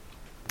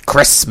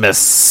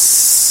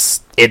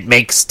Christmas. It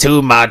makes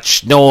too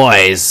much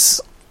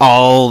noise.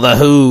 All the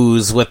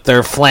Who's with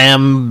their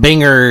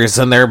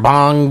flambingers and their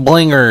bong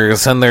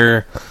blingers and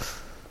their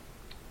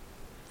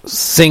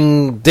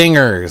sing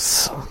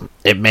dingers.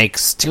 It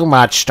makes too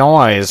much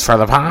noise for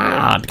the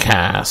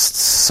podcast,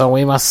 so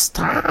we must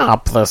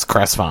stop this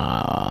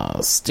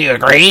Christmas. Do you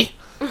agree?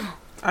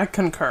 I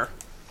concur.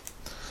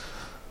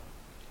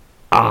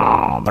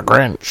 Oh, the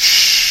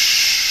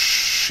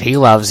Grinch. He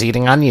loves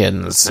eating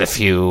onions, if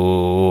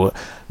you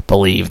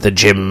believe the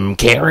Jim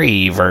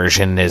Carrey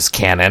version is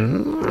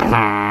canon.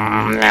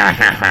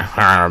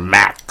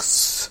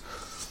 Max.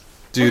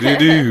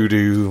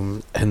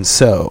 Do-do-do-do. And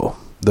so,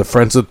 the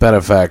Friends with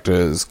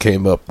Benefactors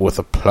came up with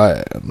a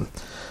plan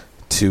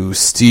to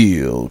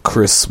steal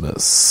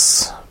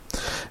Christmas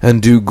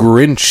and do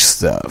Grinch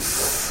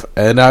stuff.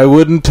 And I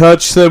wouldn't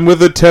touch them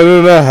with a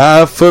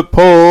 10.5-foot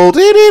pole.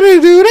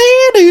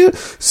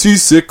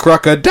 Seasick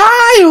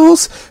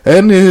crocodiles.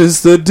 And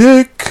is the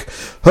dick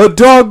a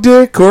dog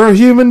dick or a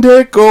human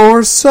dick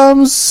or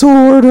some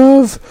sort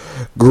of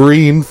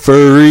green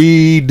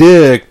furry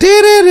dick?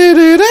 I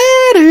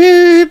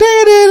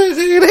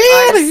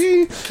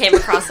came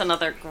across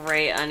another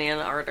great Onion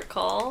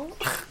article.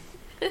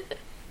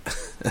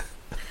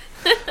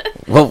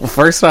 Well,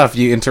 first off,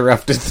 you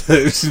interrupted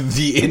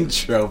the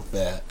intro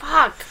bit.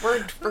 Fuck,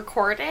 we're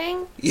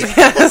recording?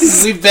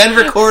 Yes, we've been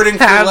recording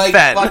for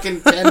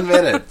fucking 10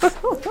 minutes.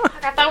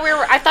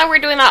 I thought we were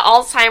doing that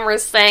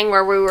Alzheimer's thing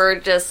where we were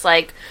just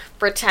like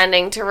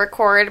pretending to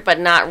record but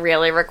not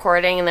really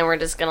recording, and then we're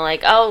just gonna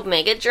like, oh,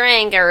 make a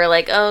drink, or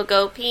like, oh,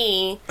 go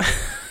pee.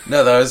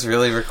 No, that was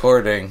really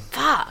recording.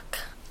 Fuck.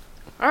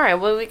 Alright,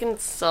 well, we can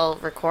still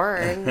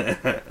record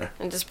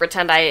and just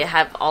pretend I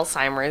have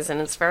Alzheimer's,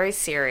 and it's very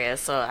serious,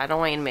 so I don't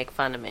want you to make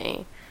fun of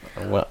me.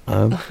 Well,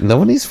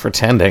 nobody's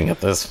pretending at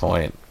this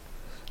point.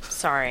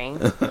 Sorry.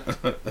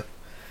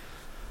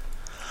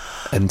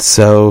 And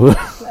so,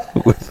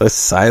 with a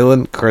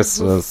silent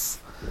Christmas,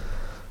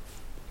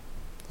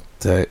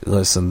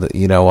 listen,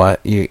 you know what?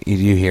 You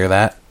hear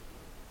that?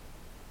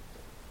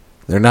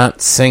 They're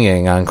not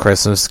singing on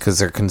Christmas because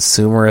they're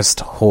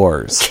consumerist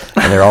whores.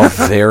 And they're all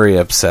very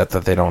upset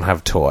that they don't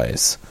have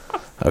toys.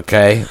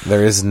 Okay?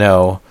 There is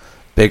no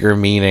bigger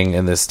meaning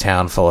in this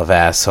town full of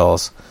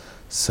assholes.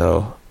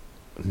 So,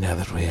 now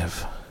that we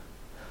have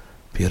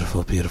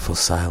beautiful, beautiful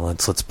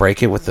silence, let's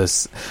break it with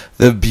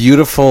the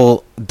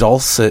beautiful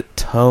dulcet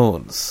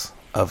tones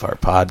of our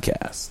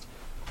podcast.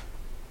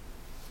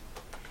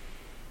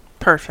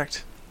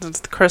 Perfect.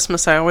 It's the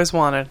Christmas I always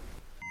wanted.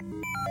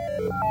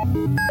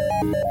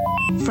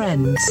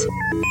 Friends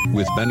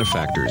with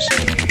Benefactors.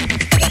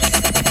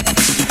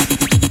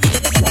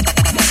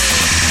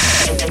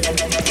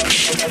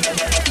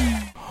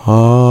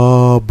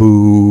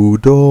 Abu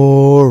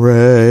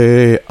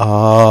Dore,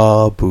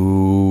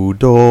 Abu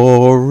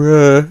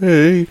Dore.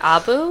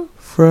 Abu?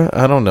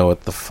 I don't know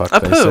what the fuck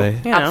they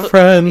say. You know.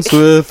 Friends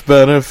with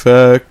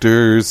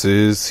Benefactors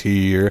is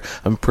here.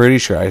 I'm pretty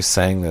sure I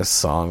sang this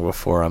song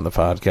before on the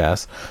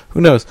podcast. Who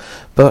knows?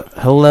 But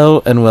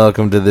hello and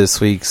welcome to this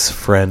week's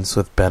Friends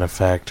with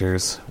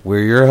Benefactors.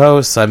 We're your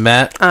hosts. I'm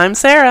Matt. I'm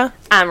Sarah.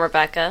 I'm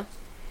Rebecca.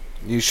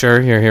 You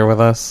sure you're here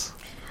with us?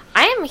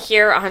 I am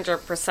here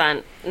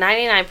 100%,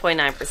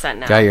 99.9%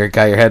 now. Got your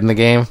head in the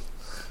game?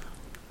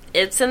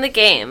 It's in the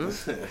game.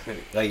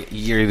 Like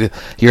your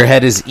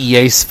head is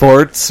EA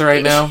Sports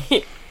right now?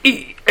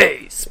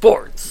 EA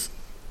Sports.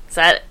 Is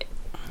that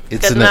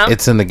It's good in enough?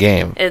 It's in the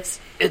game. It's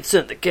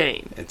in the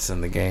game. It's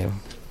in the game.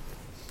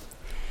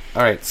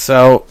 All right,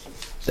 so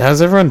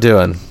how's everyone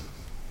doing?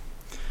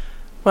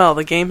 Well,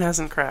 the game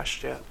hasn't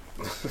crashed yet.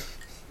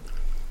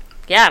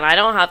 Yeah, and I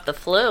don't have the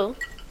flu.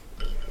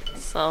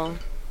 So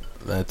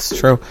That's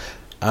true.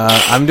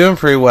 I'm doing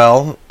pretty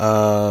well.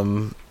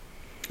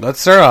 Let's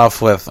start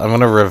off with, I'm going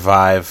to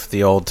revive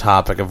the old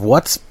topic of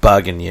what's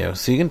bugging you.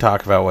 So you can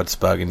talk about what's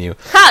bugging you.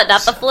 ha,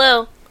 not the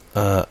flu.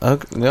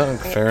 Okay, no,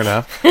 fair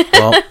enough.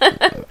 Well,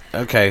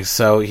 okay,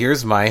 so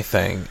here's my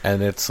thing.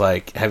 And it's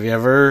like, have you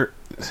ever...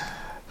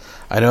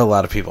 I know a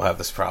lot of people have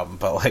this problem,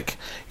 but like,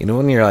 you know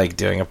when you're like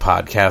doing a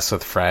podcast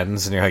with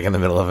friends and you're like in the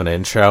middle of an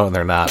intro and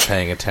they're not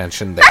paying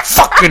attention, they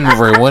fucking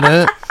ruin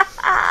it?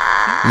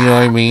 You know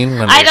what I mean?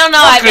 When I don't know.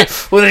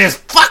 When they just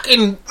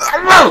fucking...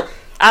 I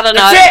don't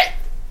know. That's it!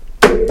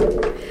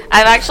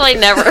 I've actually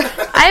never.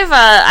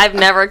 I've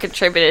never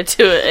contributed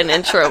to an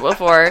intro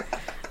before.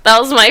 That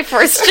was my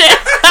first.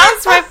 That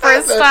was my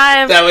first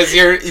time. That was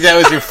your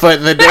foot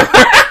in the door.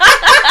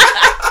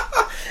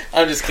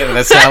 I'm just kidding.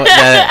 That's not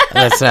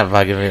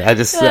bugging me.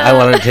 I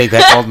wanted to take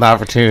that golden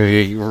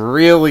opportunity to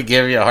really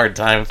give you a hard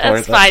time for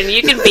it. That's fine.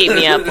 You can beat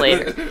me up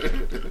later.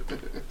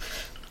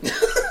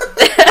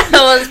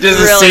 Just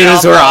really as soon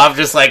as we're off,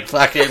 just like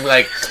fucking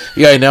like,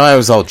 yeah, I know I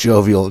was all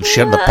jovial and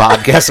shit in the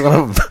podcast, but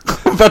I'm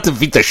about to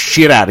beat the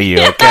shit out of you,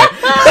 okay?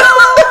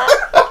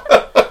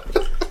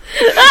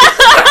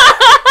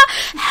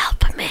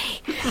 Help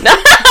me.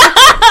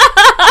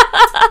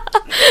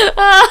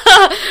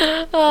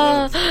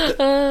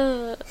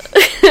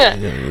 I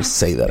didn't even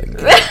say that again.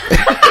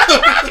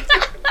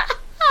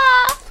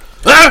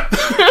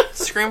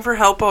 scream for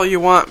help all you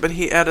want, but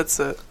he edits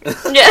it.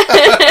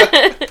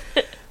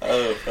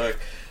 Oh, fuck.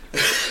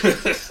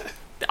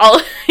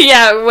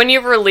 Yeah, when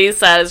you release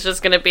that, it's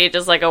just gonna be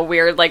just like a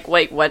weird, like,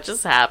 wait, what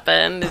just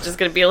happened? It's just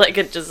gonna be like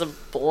just a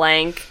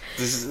blank.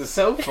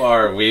 So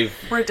far,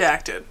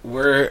 Redacted.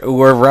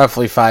 we're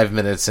roughly 5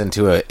 minutes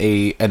into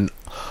an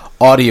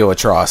audio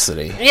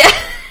atrocity. Yeah.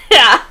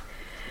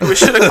 We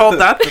should have called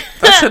that.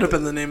 That should have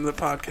been the name of the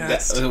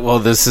podcast. Well,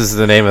 this is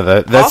the name of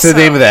that's Also, the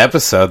name of the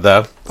episode,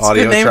 though. It's a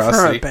Audio good name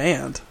atrocity. for a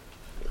band.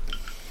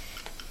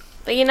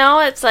 But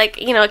it's like,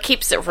 it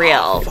keeps it real.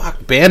 Oh,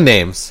 fuck, band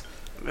names.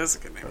 That's a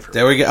good name for a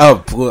There we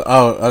go.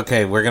 Oh,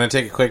 okay. We're gonna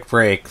take a quick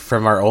break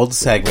from our old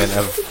segment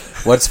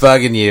of what's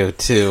bugging you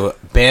to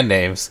band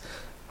names.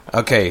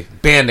 Okay,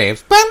 band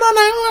names.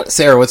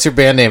 Sarah, what's your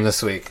band name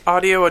this week?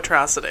 Audio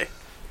Atrocity.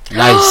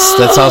 Nice.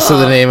 That's also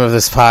the name of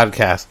this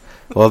podcast.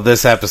 Well,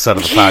 this episode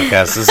of the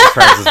podcast. This is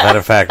Friends with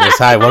Benefactors.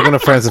 Hi, welcome to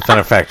Friends with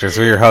Benefactors.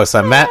 We're your hosts.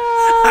 I'm Matt.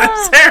 I'm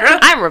Sarah.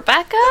 I'm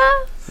Rebecca.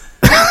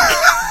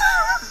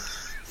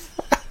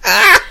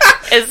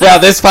 Wow,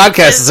 this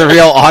podcast is a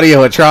real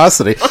audio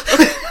atrocity.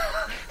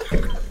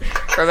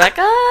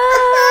 Rebecca?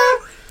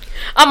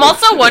 I'm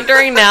also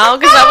wondering now,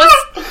 because I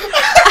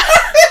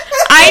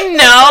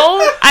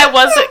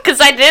wasn't, because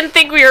I didn't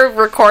think we were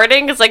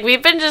recording, because, like,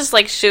 we've been just,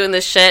 like, shooting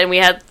this shit, and we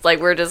had, like,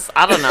 we're just,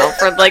 I don't know,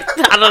 for, like,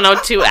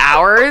 2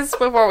 hours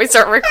before we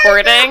start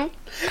recording.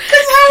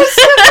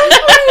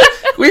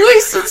 We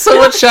wasted so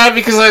much time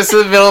because I was in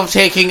the middle of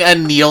taking a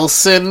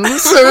Nielsen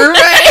survey.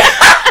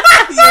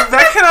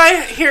 Rebecca and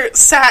I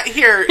sat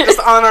here just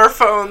on our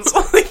phones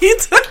while he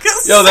took a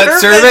Yo, that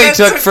survey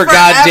took for forever.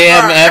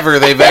 goddamn ever.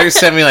 They better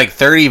send me like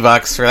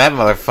 $30 for that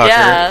motherfucker.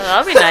 Yeah,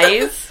 that'd be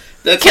nice.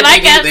 That's Can what I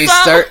they get do.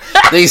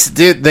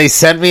 some? They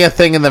sent me a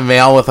thing in the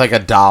mail with like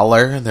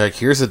 $1, and they're like,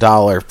 "Here's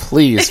 $1.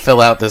 Please fill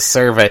out this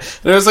survey."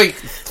 And it was like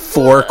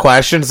 4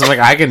 questions. I'm like,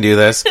 I can do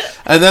this.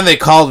 And then they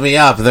called me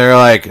up, and they're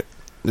like,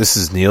 "This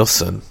is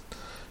Nielsen."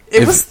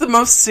 It was the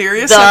most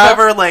serious Duh. I've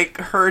ever, like,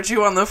 heard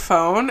you on the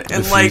phone, and,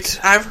 If like, you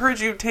I've heard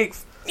you take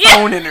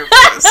phone interviews.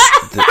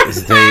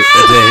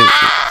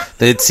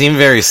 They seem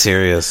very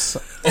serious.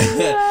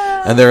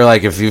 And they're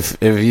like, if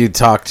you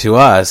talk to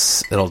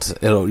us,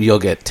 you'll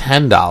get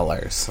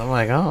 $10. I'm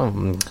like,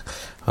 oh,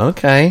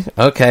 okay.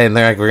 And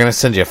they're like, we're gonna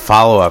send you a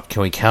follow up.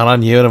 Can we count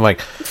on you? And I'm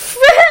like,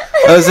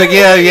 I was like,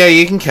 yeah,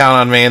 you can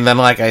count on me. And then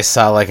like I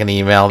saw like an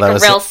email that A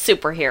was real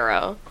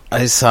superhero.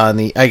 I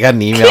got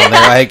an email. And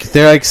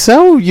they're like,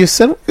 so you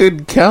said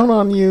we'd count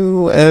on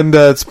you, and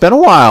it's been a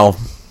while.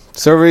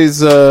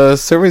 Survey's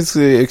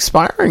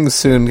expiring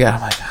soon. Yeah,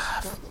 I'm like,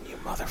 you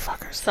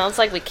motherfuckers. Sounds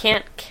like we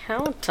can't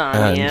count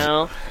on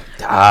you.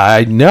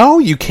 I know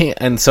you can't.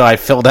 And so I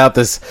filled out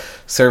this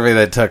survey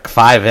that took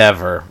 5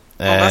 ever.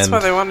 And Well, that's why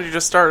they wanted you to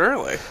start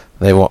early.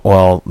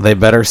 they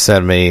better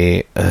send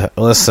me.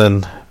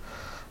 Listen,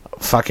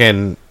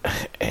 fucking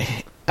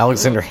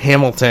Alexander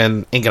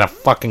Hamilton ain't gonna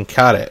fucking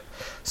cut it.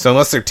 So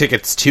unless their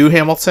tickets to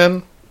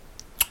Hamilton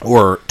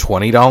or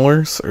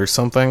 $20 or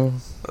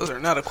something, Those are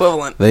not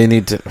equivalent. they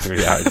need to.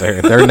 Yeah,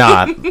 they're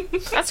not.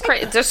 That's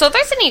crazy. So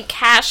they're sending you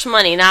cash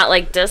money, not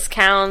like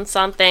discounts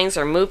on things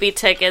or movie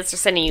tickets. They're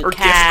sending you Or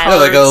gift cash. No,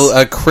 like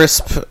a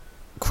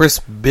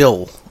crisp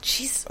bill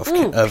Jeez. of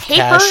paper?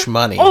 cash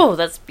money. Oh,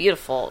 that's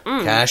beautiful.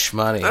 Cash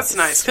money. That's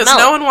nice, because Smell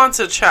no it. one wants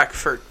a check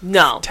for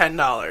No. $10.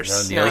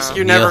 No, Like, no.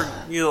 you never...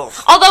 You'll...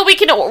 Although we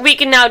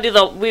can now do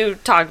we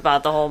talked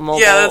about the whole mobile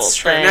Yeah, that's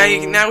true.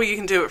 thing. Now you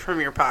can do it from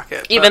your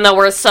pocket. Even though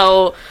we're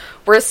so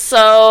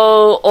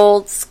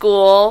old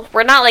school.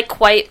 We're not like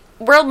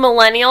we're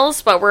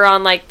millennials, but we're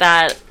on like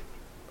that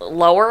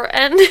lower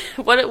end.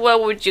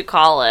 What would you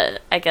call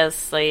it? I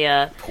guess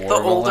the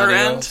older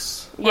end.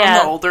 We're on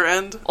the older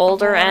end.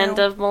 older end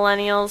of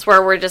millennials,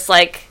 where we're just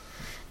like,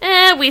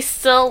 we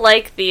still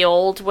like the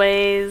old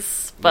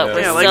ways, but Yeah, we're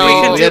Yeah, still like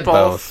we can do did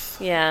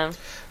both. yeah.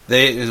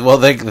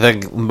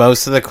 The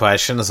most of the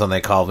questions when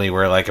they called me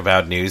were like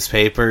about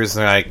newspapers.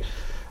 And they're like,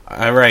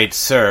 "All right,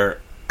 sir,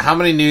 how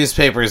many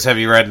newspapers have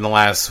you read in the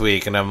last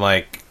week?" And I'm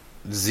like,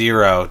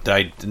 0.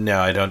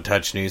 I don't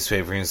touch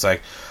newspapers. And he's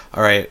like,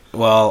 "All right,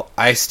 well,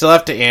 I still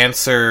have to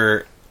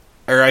answer,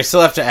 or I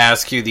still have to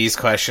ask you these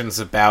questions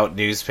about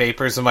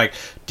newspapers." I'm like,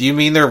 "Do you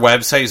mean their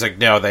website?" He's like,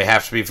 "No, they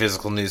have to be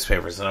physical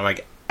newspapers." And I'm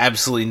like,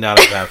 "Absolutely none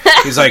of them."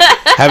 He's like,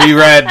 "Have you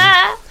read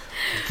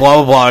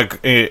blah blah blah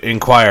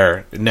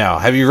Inquirer?" No.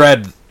 "Have you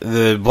read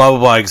the blah blah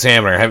blah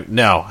Examiner?"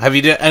 No. "Have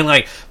you and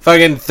like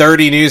fucking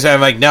 30 news?"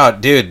 I'm like, "No,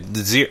 dude,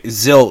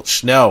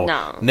 zilch,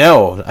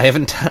 no. I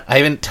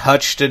haven't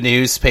touched a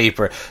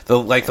newspaper. The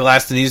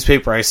last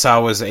newspaper I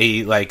saw was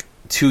a like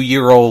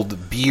 2-year-old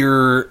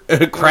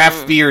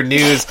craft beer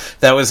news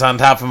that was on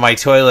top of my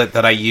toilet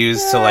that I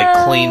used to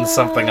like clean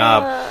something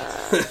up."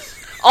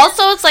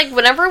 Also, it's like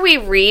whenever we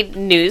read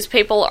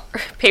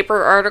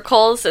paper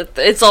articles,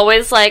 it's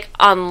always like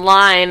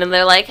online, and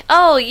they're like,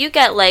 "Oh, you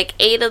got like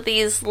 8 of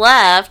these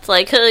left.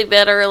 Like, you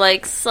better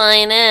like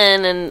sign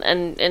in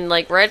and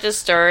like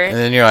register." And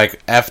then you're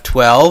like,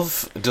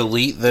 F12,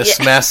 delete this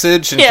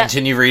message and Yeah.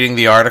 continue reading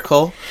the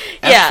article.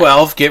 Yeah.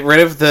 F12, get rid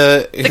of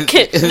the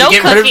no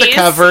get rid of the cookies.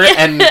 cover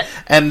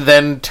and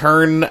then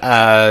turn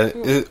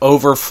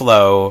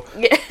overflow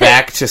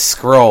back to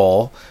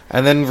scroll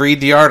and then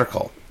read the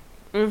article.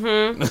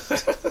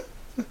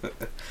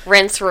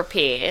 Rinse,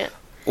 repeat.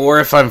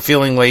 Or if I'm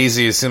feeling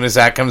lazy, as soon as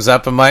that comes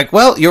up, I'm like,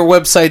 well, your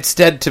website's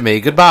dead to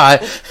me. Goodbye.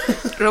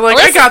 You're like,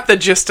 Well, I got the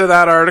gist of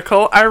that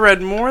article. I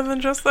read more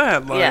than just the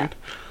headline. Yeah.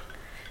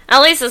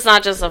 At least it's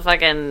not just a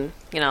fucking,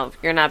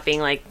 you're not being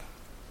like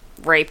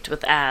raped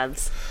with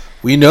ads.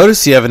 We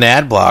notice you have an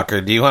ad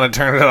blocker. Do you want to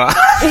turn it off?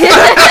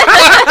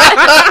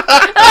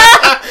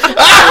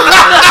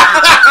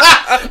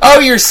 Oh,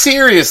 you're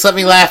serious. Let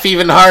me laugh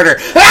even harder.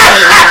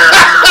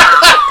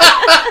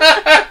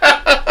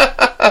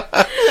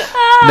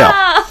 No.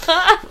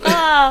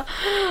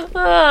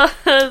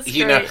 That's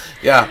great.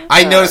 Yeah.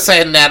 I noticed I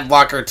had an ad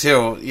blocker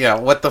too. Yeah,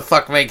 what the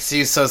fuck makes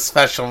you so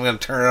special? I'm going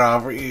to turn it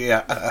off.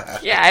 Yeah.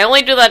 Yeah, I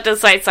only do that to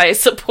sites I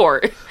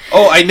support.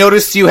 Oh, I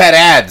noticed you had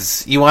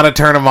ads. You want to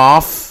turn them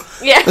off?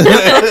 Yeah.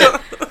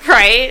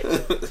 Right?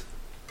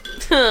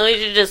 We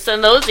should just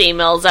send those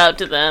emails out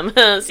to them.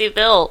 See if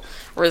they'll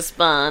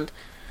respond.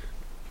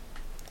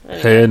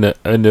 Hey,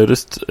 I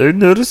noticed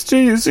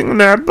you're using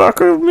an ad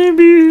blocker.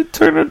 Maybe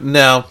turn it.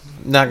 No,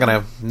 not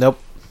gonna. Nope.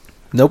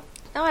 No,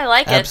 I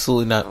like it.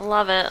 Absolutely I not.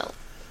 love it.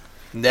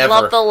 Never.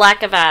 Love the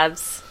lack of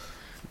ads.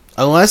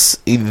 Unless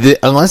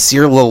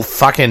your little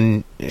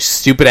fucking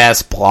stupid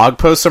ass blog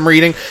post I'm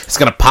reading is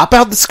gonna pop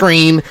out the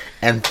screen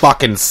and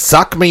fucking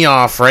suck me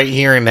off right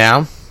here and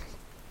now.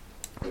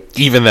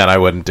 Even then, I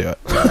wouldn't do it.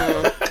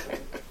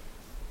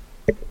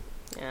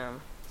 Yeah.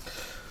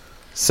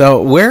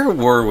 So where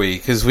were we?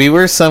 Because we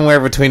were somewhere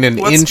between an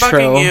What's intro.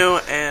 bugging you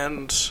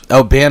and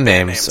Oh, band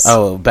names. names.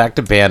 Oh, back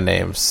to band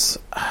names.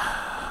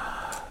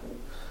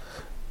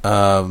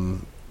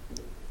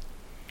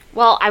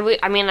 Well, I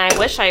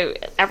wish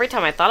every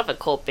time I thought of a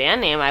cool band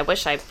name, I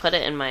wish I put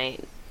it in my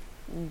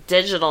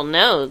digital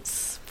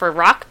notes for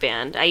Rock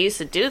Band. I used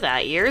to do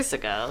that years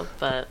ago,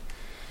 but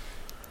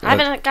I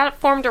haven't got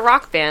formed a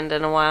rock band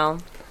in a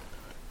while.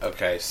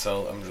 Okay,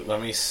 so let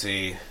me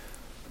see.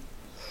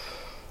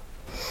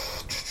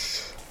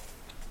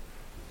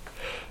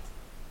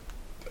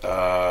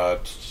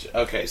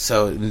 Okay,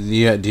 so do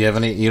you have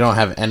any? You don't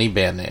have any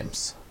band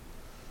names.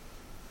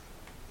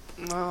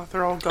 no,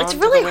 they're all gone. It's to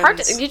really the hard.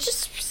 winds. You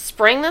just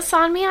spring this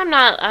on me. I'm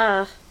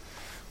not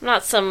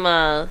some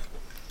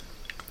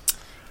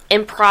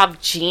improv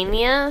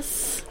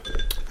genius.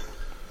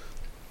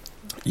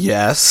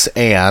 Yes,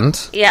 and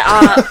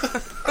Yeah.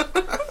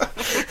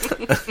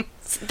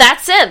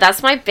 That's it.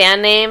 That's my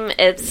band name.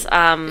 It's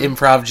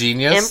Improv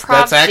Genius. Improv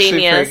That's actually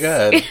Genius. pretty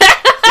good.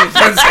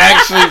 That's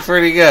actually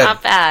pretty good.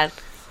 not bad.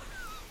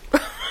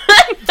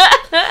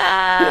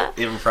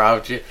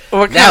 Improv Genius.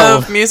 What kind Now-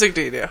 of music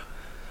do you do?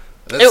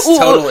 That's Ooh,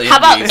 totally. how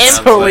about indie, It's sounds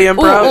totally like.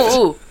 improv.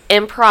 Ooh,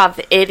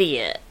 improv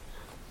idiot.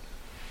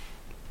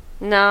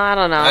 No, I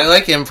don't know. I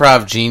like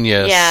Improv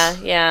Genius.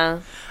 Yeah.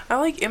 I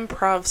like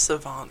improv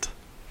savant.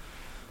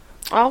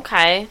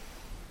 Okay.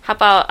 How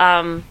about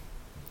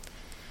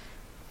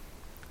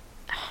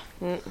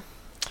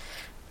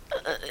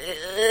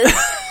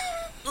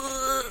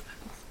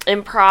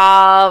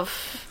improv?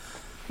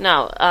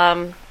 No,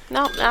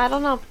 no, I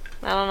don't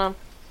know.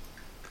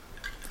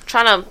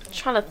 Trying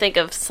to think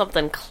of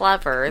something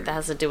clever that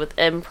has to do with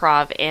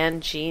improv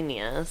and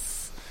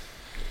genius,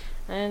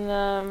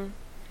 and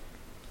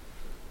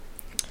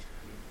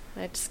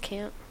I just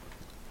can't.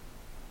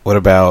 What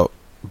about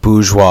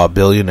bourgeois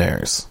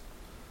billionaires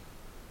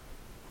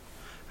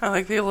I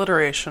like the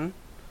alliteration.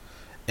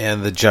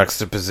 and the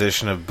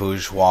juxtaposition of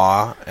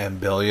bourgeois and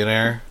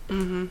billionaire?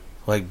 Mm-hmm.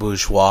 Like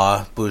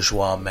bourgeois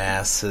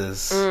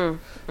masses,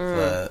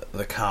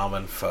 the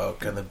common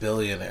folk, and the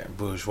billionaire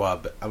bourgeois.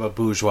 I'm a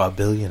bourgeois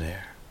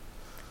billionaire.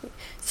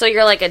 So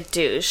you're like a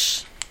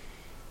douche.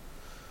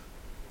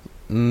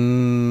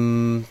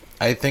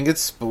 I think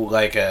it's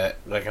like an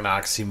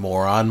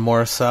oxymoron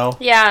more so.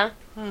 Yeah,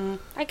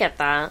 I get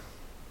that.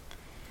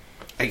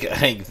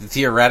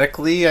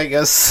 Theoretically, I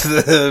guess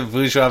the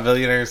bourgeois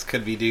billionaires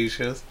could be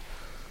douches.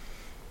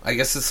 I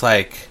guess it's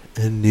like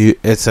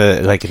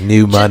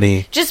new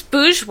money. Just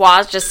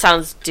bourgeois just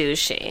sounds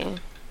douchey.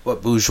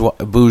 What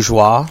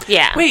bourgeois?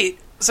 Yeah. Wait,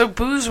 so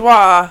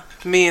bourgeois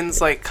means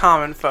like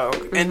common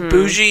folk, and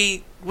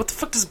bougie. What the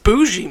fuck does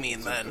bougie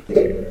mean then?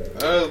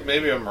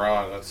 Maybe I'm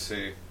wrong. Let's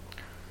see.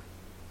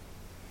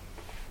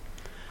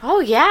 Oh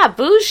yeah,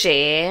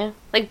 bougie.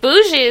 Like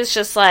bougie is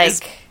just like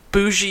Is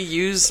bougie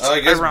used I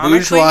guess ironically?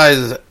 bourgeois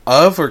is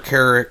of or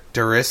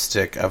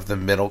characteristic of the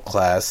middle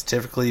class,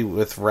 typically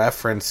with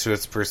reference to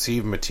its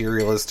perceived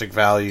materialistic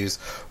values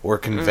or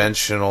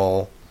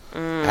conventional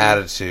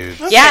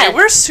attitudes. Okay, Yeah.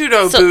 we're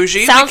pseudo So,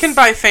 bougie. sounds- We can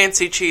buy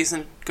fancy cheese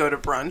and go to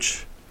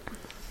brunch.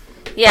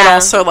 Yeah. But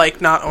also,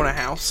 like, not own a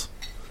house.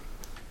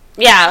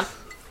 Yeah.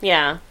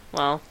 Yeah.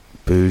 Well.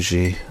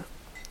 Bougie.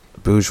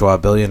 Bourgeois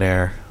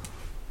billionaire.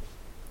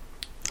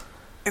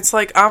 It's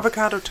like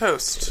avocado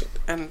toast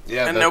and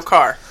no that's-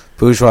 car.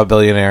 Bourgeois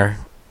billionaire.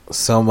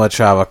 So much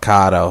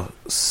avocado.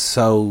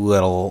 So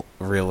little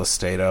real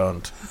estate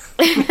owned.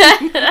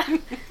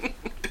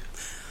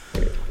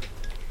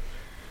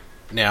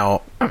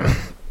 Now,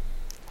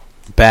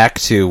 back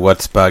to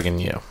what's bugging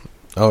you.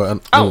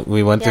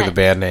 We went through yeah. the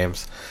band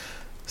names.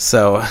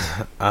 So,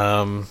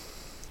 I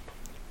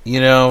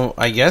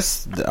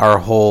guess our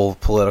whole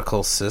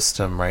political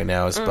system right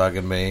now is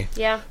bugging me.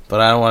 Yeah.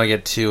 But I don't want to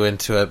get too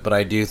into it, but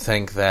I do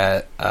think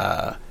that...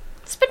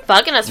 It's been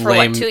bugging us for,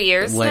 2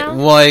 years now?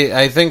 Well,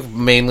 I think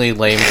mainly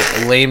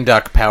lame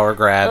duck power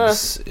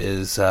grabs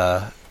is,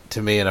 to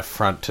me, an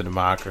affront to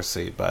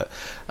democracy. But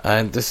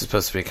this is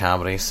supposed to be a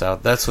comedy, so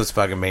that's what's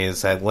bugging me,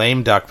 is that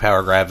lame duck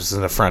power grabs is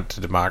an affront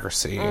to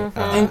democracy.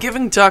 And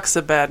giving ducks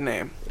a bad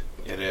name.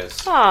 It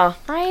is. Oh,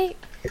 right?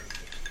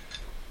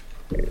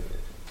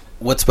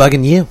 What's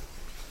bugging you?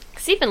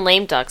 Because even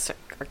lame ducks are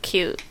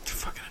cute. They're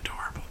fucking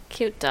adorable.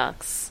 Cute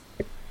ducks.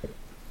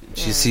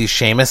 Did you see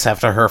Seamus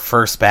after her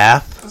first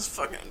bath? That's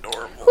fucking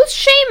adorable. Who's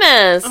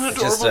Seamus? An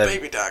Just adorable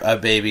baby duck. a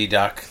baby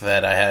duck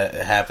that I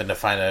happened to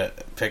find a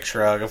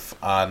picture of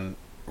on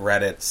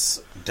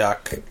Reddit's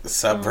duck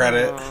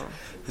subreddit.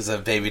 There's a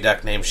baby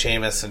duck named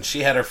Seamus, and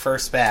she had her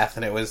first bath,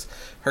 and it was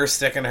her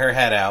sticking her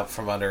head out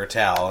from under a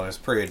towel, and it was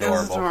pretty It's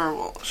adorable.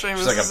 adorable. Seamus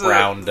She's like a is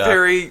brown duck.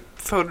 very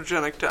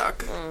photogenic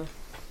duck.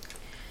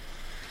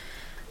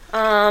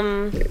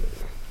 I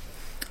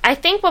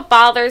think what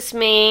bothers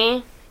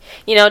me,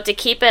 to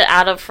keep it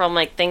out of from,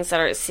 like, things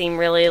that seem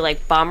really,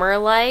 like,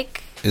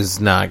 bummer-like, Is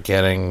not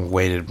getting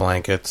weighted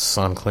blankets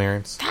on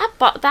clearance.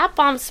 that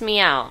bums me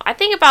out. I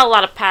think about a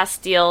lot of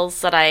past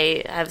deals that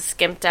I have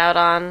skimped out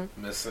on.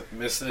 Missing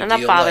a And that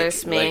deal,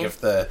 bothers me.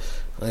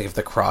 Like if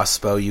the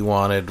crossbow you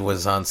wanted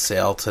was on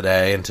sale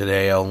today and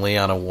today only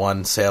on a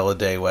one sale a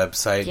day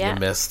website, Yeah. and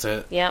you missed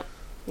it. Yep.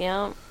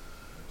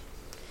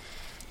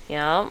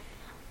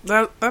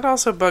 That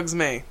also bugs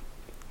me.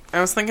 I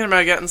was thinking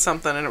about getting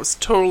something, and it was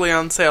totally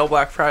on sale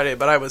Black Friday,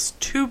 but I was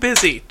too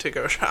busy to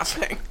go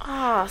shopping.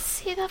 Oh,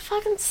 see, that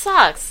fucking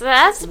sucks.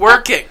 That's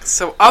Working,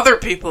 so other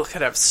people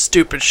could have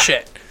stupid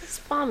shit. That's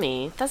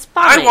bummy.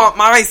 I want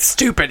my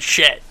stupid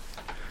shit.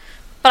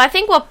 But I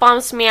think what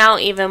bums me out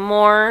even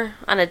more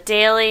on a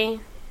daily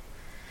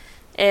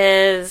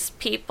is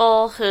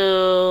people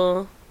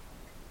who,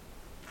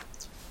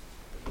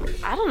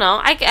 I don't know.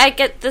 I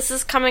get this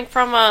is coming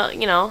from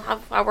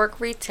I work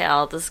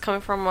retail. This is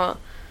coming from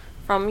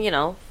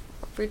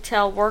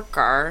retail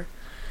worker.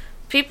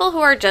 People who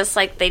are just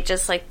like, they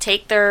just like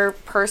take their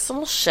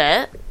personal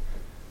shit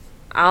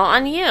out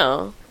on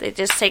you. They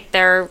just take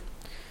their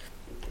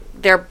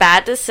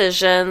bad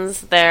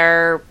decisions,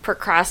 their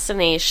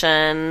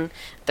procrastination,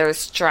 their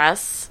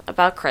stress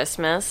about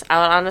Christmas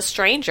out on a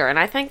stranger. And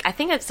I think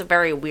it's a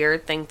very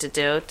weird thing to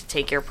do, to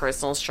take your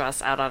personal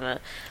stress out on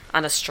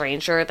a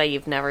stranger that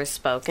you've never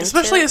spoken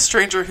Especially to. a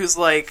stranger whose,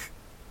 like,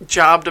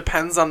 job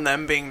depends on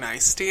them being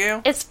nice to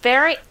you. It's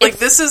very... Like,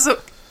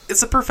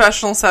 it's a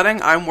professional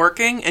setting. I'm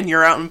working, and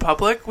you're out in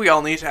public. We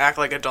all need to act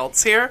like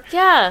adults here.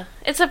 Yeah,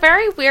 it's a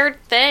very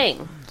weird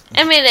thing.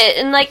 I mean,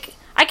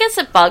 I guess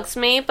it bugs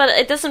me, but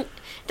it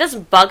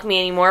doesn't bug me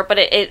anymore, but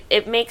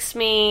it makes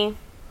me...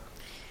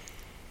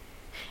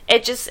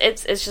 It's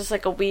just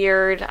like a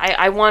weird...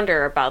 I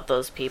wonder about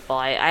those people.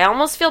 I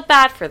almost feel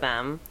bad for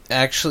them.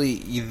 Actually,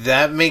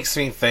 that makes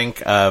me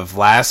think of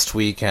last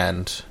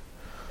weekend.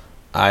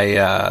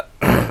 Sarah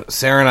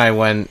and I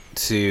went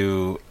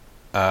to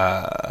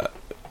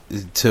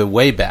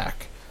Wayback.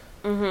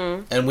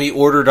 Mm-hmm. And we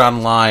ordered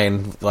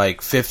online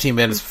like 15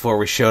 minutes before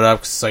we showed up,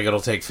 because it's like, it'll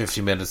take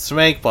 15 minutes to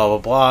make, blah, blah,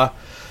 blah.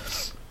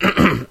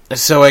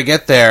 So I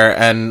get there,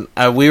 and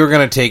we were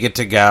going to take it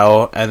to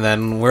go, and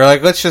then we're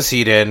like, let's just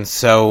eat in.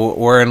 So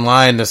we're in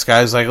line. This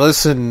guy's like,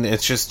 listen,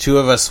 it's just two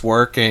of us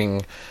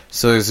working,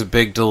 so there's a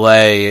big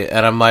delay.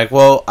 And I'm like,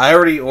 well, I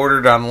already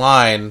ordered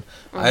online.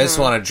 I just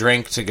want a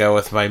drink to go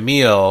with my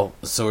meal.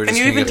 So we're just And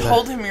you gonna even get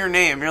told him your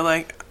name. You're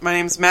like, my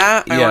name's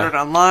Matt. I Yeah. ordered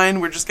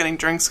online. We're just getting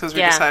drinks because we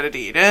Yeah. decided to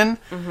eat in.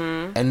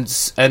 and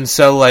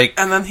so like,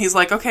 And then he's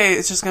like, okay,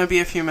 it's just going to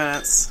be a few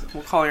minutes.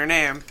 We'll call your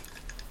name.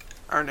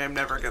 Our name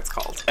never gets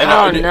called. and,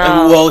 Oh,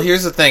 no. well,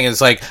 here's the thing: is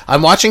like,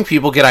 I'm watching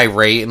people get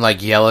irate and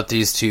like yell at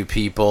these two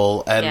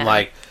people, and Yeah.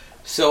 like,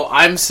 so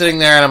I'm sitting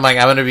there and I'm like,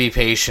 I'm gonna be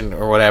patient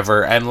or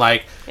whatever, and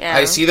like, Yeah.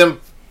 I see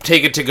them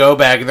take it to go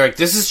bag, and they're like,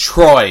 this is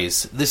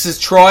Troy's. This is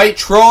Troy,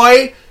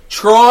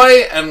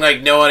 and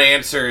like no one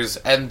answers,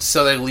 and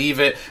so they leave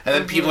it, and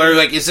then people are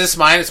like, is this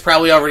mine? It's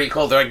probably already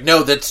cold. They're like,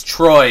 no, that's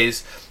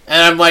Troy's.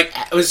 And I'm like,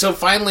 so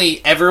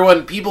finally,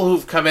 people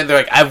who've come in, they're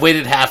like, I've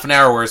waited half an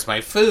hour, where's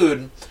my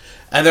food?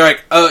 And they're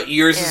like, oh,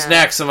 yours is Yeah.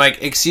 next. I'm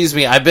like, excuse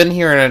me, I've been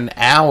here in an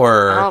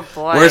hour. Oh,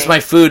 boy. Where's my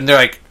food? And they're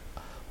like,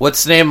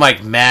 what's the name?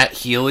 Like, Matt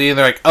Healy? And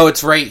they're like, oh,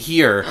 it's right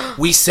here.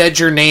 We said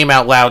your name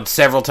out loud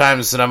several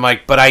times. And I'm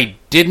like, but I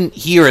didn't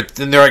hear it.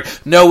 And they're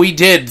like, no, we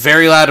did.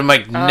 Very loud. I'm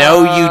like,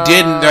 no, you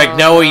didn't. They're like,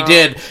 no, we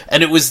did.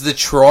 And it was the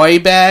Troy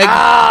bag.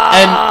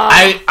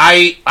 And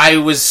I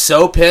was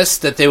so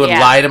pissed that they would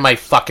lie to my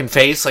fucking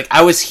face. Like,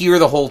 I was here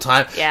the whole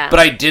time. Yeah. But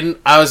I didn't.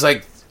 I was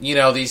like, you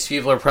know, these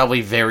people are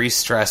probably very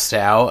stressed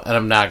out, and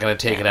I'm not going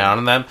to take it out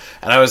on them.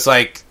 And I was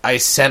like, I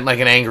sent, like,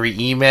 an angry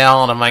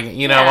email, and I'm like,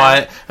 you know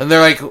what? And they're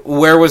like,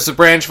 where was the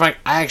branch? I'm like,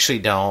 I actually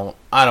don't.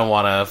 I don't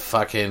want to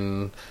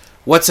fucking...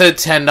 What's a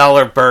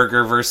 $10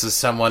 burger versus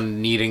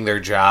someone needing their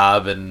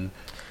job? And,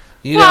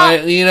 you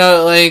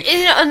know, like...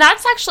 You know, and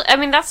that's actually... I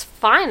mean, that's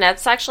fine.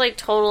 That's actually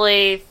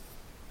totally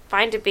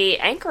fine to be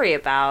angry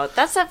about.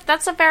 That's a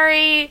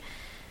very...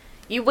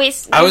 I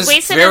was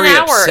wasted very an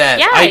hour. upset.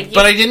 Yeah,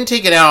 but I didn't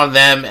take it out on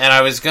them, and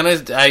I was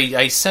gonna.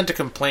 I sent a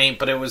complaint,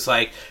 but it was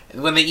like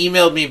when they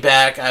emailed me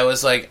back, I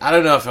was like, I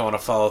don't know if I want to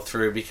follow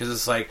through because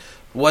it's like,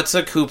 what's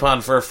a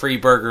coupon for a free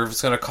burger if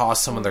it's going to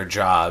cost someone their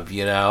job?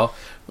 You know.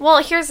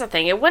 Well, here's the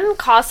thing: it wouldn't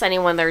cost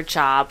anyone their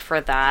job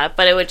for that,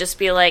 but it would just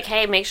be like,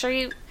 hey, make sure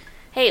you,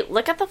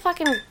 look at the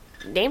fucking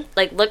name,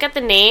 like look at the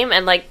name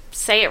and like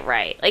say it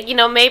right. Like, you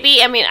know,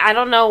 maybe, I mean, I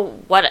don't know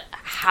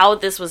how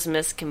this was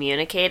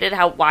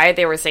miscommunicated, why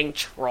they were saying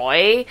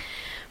Troy,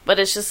 but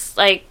it's just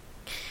like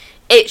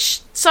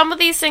some of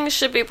these things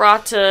should be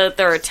brought to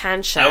their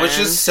attention. I was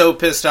just so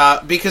pissed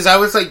off because I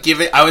was like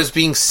I was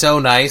being so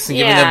nice and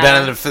giving them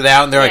benefit for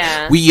that, and they're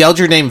like, we yelled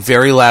your name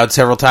very loud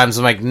several times.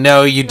 I'm like,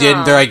 no, you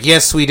didn't. They're like,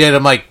 yes, we did.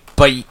 I'm like,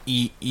 but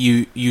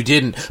you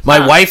didn't.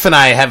 My wife and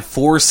I have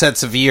 4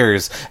 sets of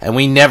ears, and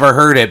we never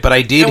heard it. But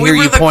I did hear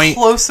you point.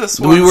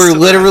 We were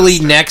literally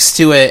next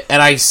to it, and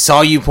I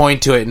saw you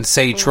point to it and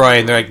say Troy,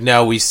 and they're like,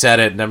 "No, we said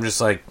it." And I'm just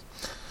like,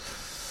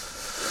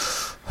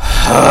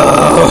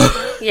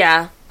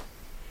 yeah.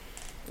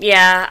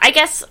 I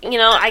guess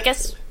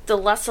the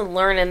lesson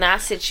learned in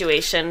that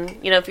situation,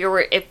 you know,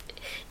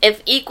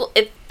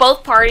 if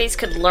both parties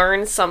could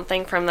learn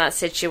something from that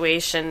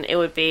situation, it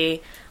would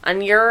be. On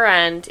your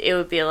end, it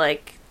would be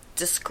like,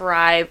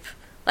 describe,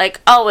 like,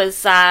 oh,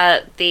 is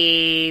that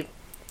and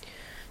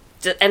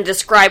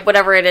describe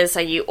whatever it is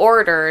that you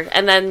ordered,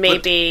 and then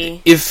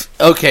maybe...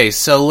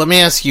 So let me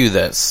ask you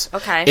this.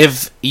 Okay.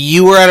 If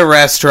you were at a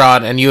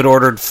restaurant and you had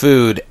ordered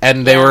food,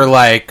 and they were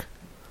like,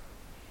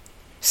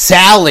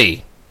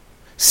 Sally,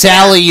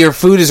 your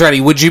food is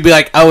ready, would you be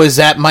like, oh, is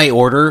that my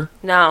order?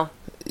 No.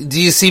 Do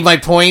you see my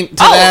point to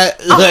that?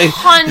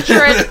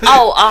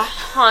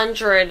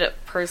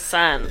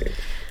 100%.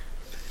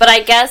 But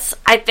I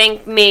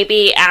think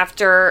maybe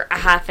after a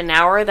half an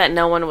hour that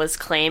no one was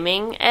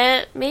claiming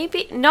it,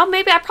 maybe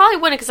I probably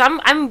wouldn't, because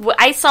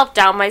I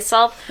self-doubt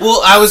myself.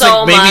 Well, I was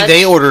so like, maybe much.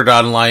 they ordered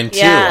online too.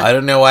 Yeah. I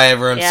don't know why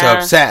everyone's so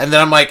upset. And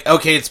then I'm like,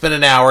 okay, it's been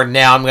an hour,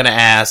 now I'm going to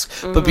ask.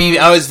 Mm-hmm. But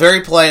I was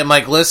very polite. I'm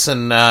like,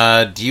 listen,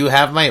 do you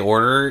have my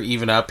order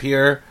even up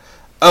here?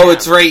 Oh,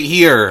 it's right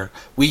here.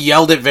 We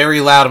yelled it very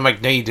loud. I'm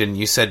like, no, you didn't.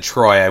 You said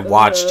Troy. I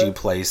watched you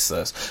place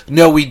this.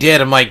 No, we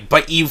did. I'm like,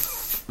 but you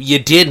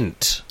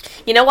didn't.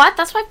 You know what?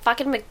 That's why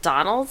fucking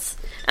McDonald's,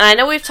 and I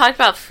know we've talked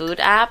about food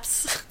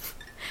apps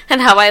and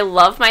how I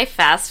love my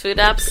fast food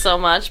apps so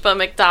much, but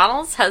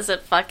McDonald's has it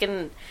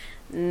fucking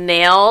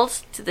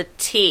nailed to the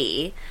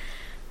T.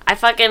 I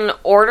fucking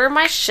order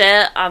my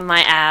shit on my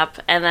app,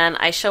 and then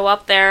I show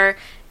up there.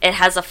 It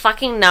has a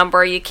fucking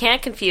number. You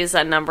can't confuse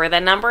that number.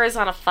 That number is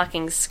on a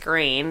fucking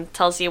screen.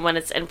 Tells you when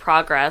it's in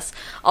progress.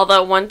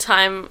 Although one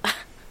time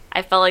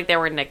I felt like they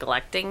were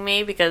neglecting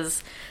me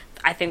because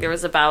I think there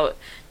was about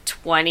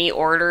 20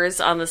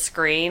 orders on the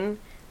screen,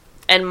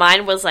 and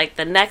mine was like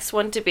the next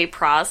one to be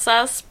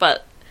processed,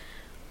 but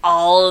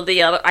all of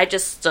the other, I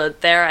just stood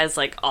there as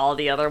like all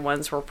the other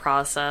ones were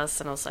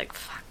processed, and I was like,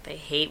 fuck, they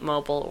hate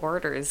mobile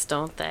orders,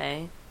 don't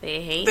they?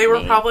 They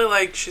were probably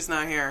like, she's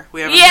not here.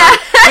 We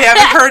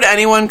haven't heard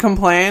anyone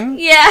complain.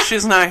 Yeah.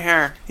 She's not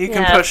here. You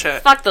can push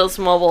it. Fuck those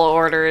mobile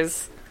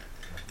orders.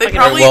 They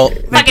probably, I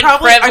bet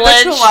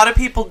you a lot of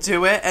people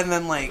do it and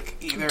then like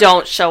either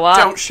don't show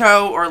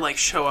or like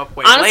show up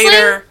way Honestly,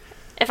 later.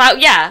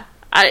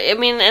 I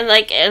mean, and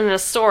like in a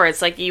store,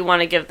 it's like you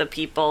want to give the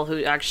people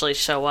who actually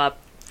show up.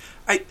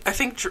 I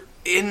think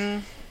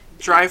in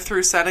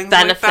drive-through settings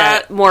like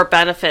that, more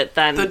benefit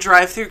than the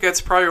drive-through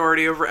gets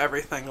priority over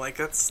everything. Like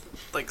it's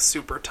like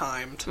super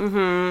timed.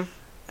 Mm-hmm.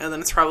 And then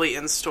it's probably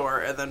in store,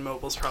 and then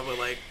mobile's probably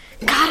like.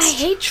 God, I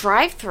hate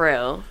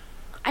drive-through.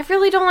 I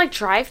really don't like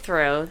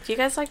drive-thru. Do you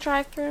guys like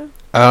drive-thru?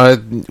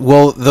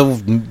 Well,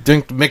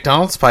 the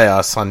McDonald's by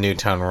us on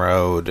Newtown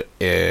Road,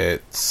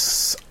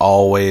 it's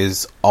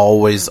always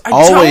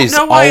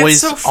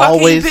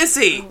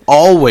busy.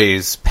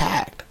 Always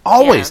packed.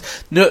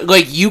 Always. No,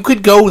 like, you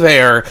could go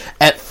there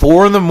at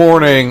 4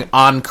 a.m.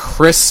 on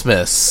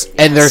Christmas,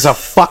 and there's a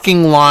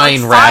fucking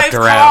line wrapped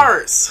around.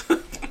 Cars.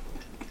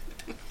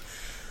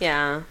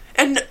 Yeah.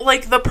 And,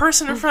 like, the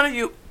person in front of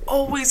you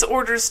always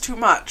orders too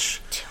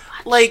much.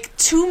 Like,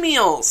 2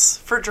 meals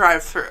for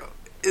drive-thru.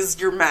 is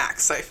your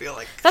max, I feel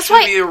like. That's should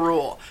why- be a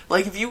rule.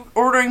 Like, if you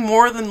ordering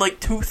more than, like,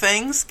 2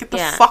 things, get the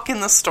Yeah. fuck in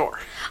the store.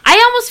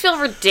 I almost feel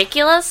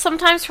ridiculous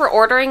sometimes for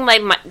ordering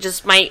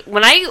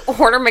when I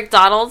order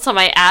McDonald's on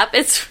my app,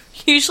 it's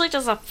usually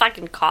just a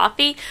fucking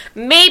coffee,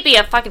 maybe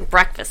a fucking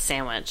breakfast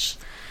sandwich.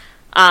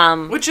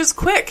 Which is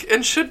quick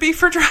and should be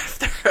for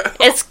drive-thru.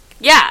 It's,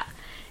 yeah.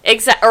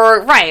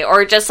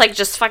 Or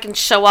just fucking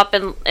show up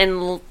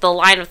in the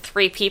line of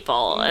 3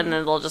 people, and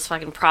then they'll just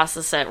fucking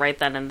process it right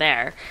then and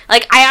there.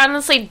 Like, I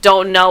honestly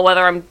don't know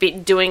whether I'm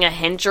doing a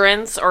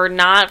hindrance or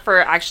not for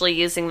actually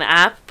using the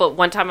app, but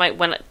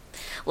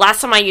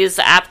last time I used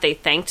the app, they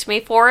thanked me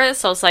for it,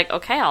 so I was like,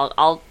 okay,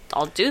 I'll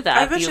do that.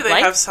 I bet you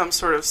they have some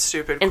sort of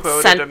stupid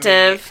quota to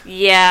incentive.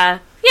 meet.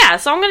 Yeah,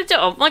 so I'm gonna do it.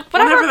 I'm like,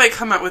 whatever. Whenever they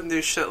come out with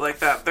new shit like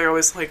that, they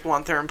always like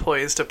want their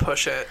employees to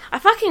push it. I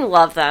fucking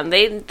love them.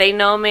 They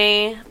know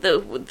me.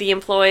 The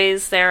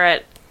employees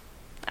there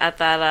at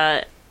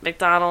that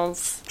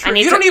McDonald's. True.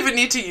 You don't even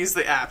need to use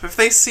the app. If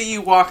they see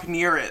you walk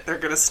near it, they're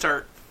gonna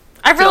start.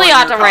 I really filling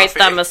ought your to write coffee.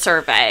 them a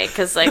survey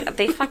because like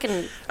they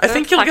fucking. I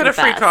think you'll get a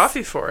free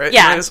coffee for it.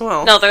 Yeah, Might as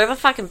well. No, they're the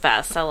fucking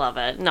best. I love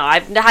it. No, I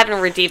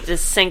haven't redeemed a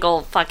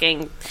single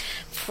fucking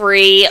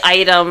free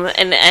item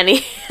in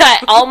any.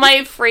 All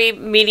my free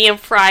medium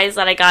fries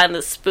that I got in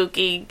the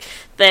spooky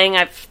thing,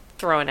 I've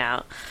thrown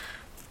out.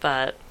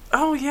 But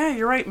Oh yeah,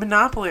 you're right.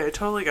 Monopoly. I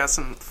totally got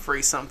some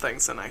free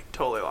somethings, and I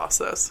totally lost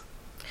those.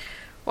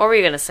 what were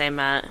you gonna say,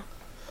 Matt?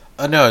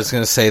 No, I was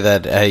going to say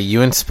that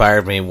you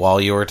inspired me while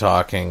you were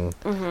talking.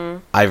 Mm-hmm.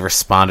 I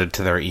responded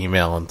to their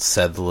email and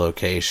said the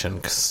location,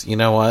 because you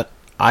know what?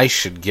 I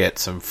should get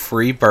some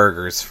free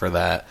burgers for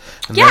that.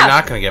 And Yeah. they're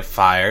not going to get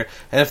fired.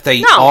 And if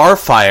they No. are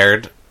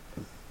fired,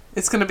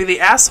 It's gonna be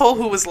the asshole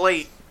who was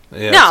late,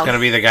 yeah, No. it's going to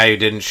be the guy who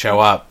didn't show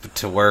up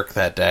to work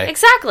that day.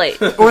 Exactly.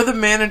 or the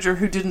manager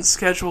who didn't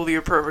schedule the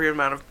appropriate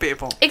amount of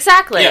people.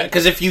 Exactly. Yeah,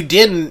 because if you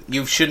didn't,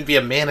 you shouldn't be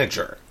a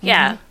manager.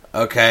 Yeah.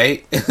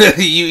 Okay?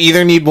 You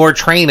either need more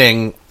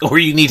training or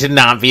you need to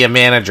not be a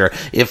manager.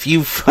 If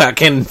you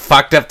fucking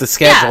fucked up the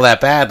schedule Yeah.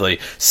 that badly,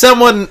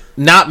 someone,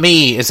 not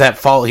me, is at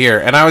fault here.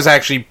 And I was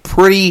actually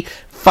pretty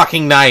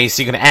fucking nice.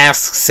 You can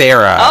ask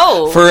Sarah.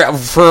 Oh.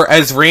 For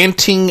as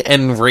ranting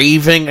and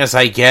raving as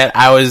I get,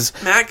 I was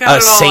Matt got a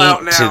it all saint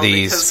out now to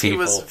these because people. he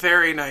was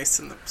very nice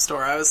in the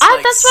store. I was Ah,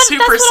 like that's what-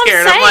 super that's what I'm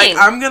scared. I'm like,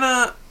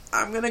 saying.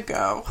 I'm gonna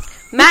go.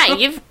 Matt,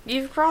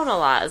 you've grown a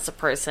lot as a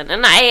person,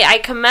 and I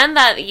commend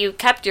that you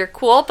kept your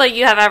cool, but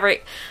you have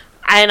every,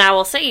 and I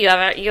will say you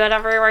had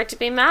every right to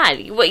be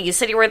mad. What, you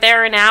said you were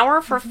there an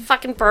hour for a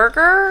fucking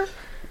burger?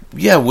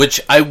 Yeah,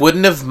 which I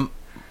wouldn't have.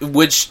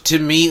 Which to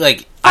me,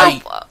 like, Oh.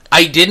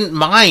 I didn't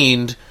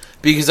mind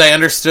because I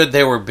understood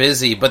they were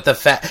busy. But the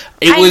fact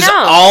it I was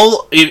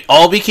know. it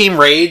all became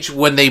rage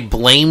when they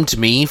blamed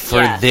me for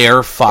Yeah.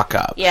 their fuck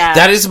up. Yeah.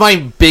 That is my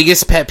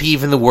biggest pet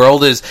peeve in the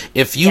world. Is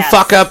if you Yes.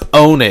 fuck up,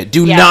 own it.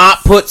 Do Yes.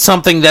 not put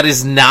something that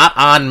is not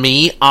on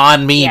me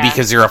Yeah.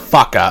 because you're a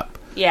fuck up.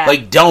 Yeah.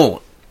 Like,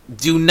 don't.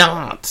 Do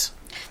not.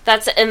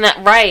 That's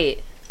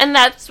right, and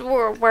that's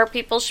where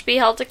people should be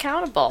held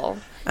accountable.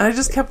 And I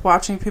just kept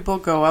watching people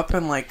go up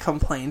and like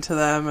complain to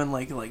them and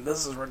like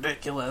this is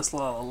ridiculous,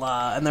 la la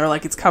la. And they're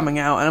like, it's coming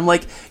out, and I'm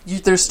like,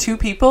 there's 2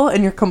 people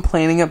and you're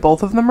complaining at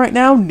both of them right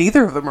now.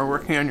 Neither of them are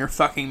working on your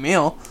fucking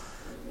meal.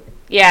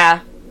 Yeah.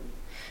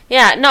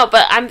 Yeah, no,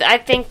 but I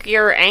think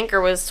your anger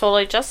was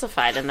totally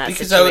justified in that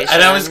Because situation.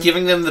 I was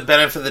giving them the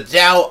benefit of the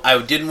doubt. I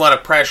didn't want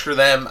to pressure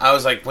them. I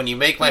was like, when you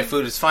make my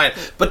food, it's fine.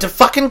 But to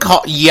fucking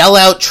yell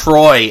out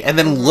Troy and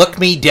then look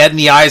me dead in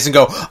the eyes and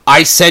go,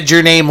 I said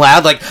your name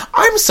loud. Like,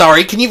 I'm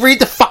sorry, can you read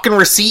the fucking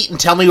receipt and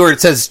tell me where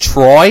it says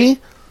Troy?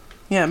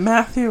 Yeah,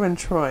 Matthew and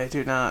Troy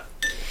do not.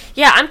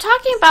 Yeah, I'm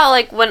talking about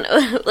like when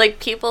like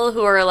people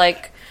who are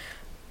like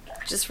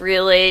just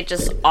really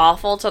just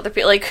awful to other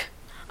people. Like,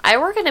 I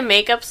work in a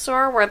makeup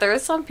store where there are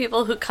some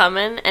people who come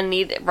in and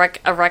need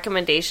a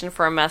recommendation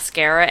for a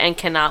mascara and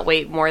cannot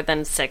wait more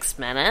than 6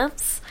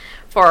 minutes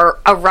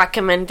for a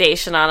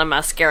recommendation on a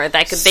mascara that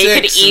they could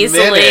 6 easily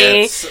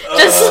minutes.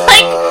 just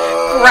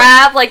like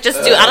grab, like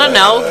just do, I don't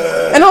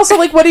know. And also,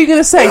 like, what are you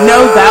gonna say?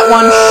 No, that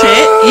one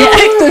shit? You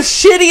picked the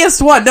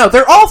shittiest one. No,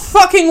 they're all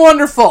fucking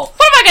wonderful. What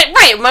am I gonna,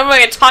 right, am I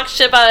gonna talk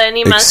shit about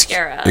any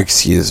mascara?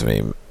 Excuse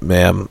me,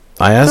 ma'am.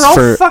 I They're asked all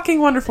for...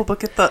 fucking wonderful, but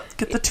get the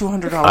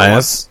 $200 I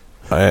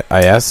one.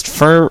 asked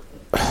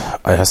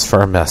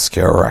for a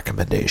mascara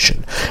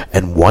recommendation,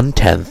 and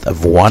 1/10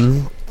 of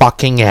 1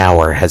 fucking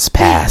hour has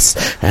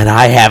passed, and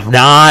I have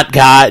not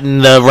gotten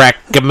the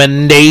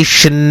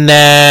recommendation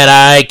that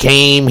I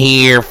came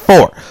here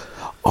for.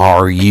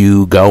 Are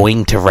you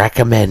going to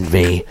recommend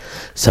me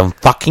some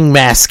fucking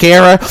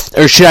mascara,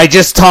 or should I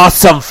just toss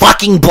some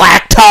fucking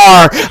black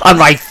tar on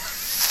my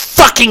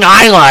fucking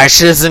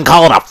eyelashes and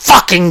call it a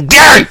fucking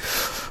day?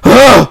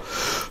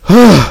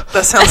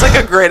 That sounds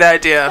like a great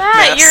idea.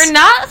 Yeah, miss. you're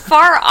not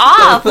far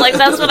off. Like,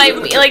 that's what I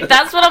mean. Like,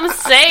 that's what I'm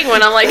saying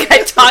when I'm like,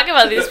 I talk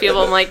about these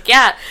people. I'm like,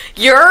 yeah,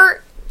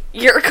 you're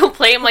Your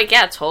complaint, I'm like,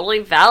 yeah, totally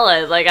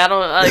valid. Like, I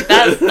don't, like,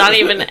 that's not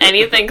even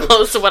anything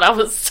close to what I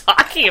was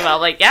talking about.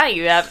 Like, yeah,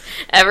 you have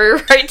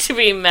every right to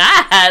be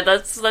mad.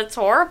 That's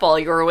horrible.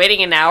 You were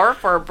waiting an hour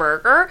for a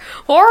burger?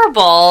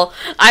 Horrible.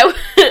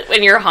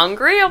 When you're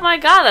hungry? Oh my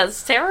god,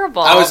 that's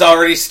terrible. I was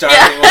already starving.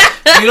 Yeah.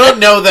 Like, you don't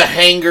know the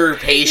hanger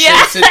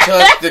patience it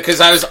took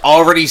because I was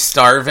already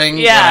starving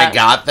when I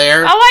got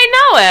there. Oh,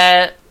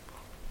 I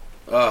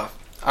know it.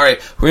 All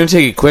right, we're going to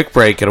take a quick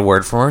break and a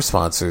word from our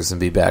sponsors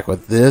and be back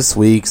with this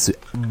week's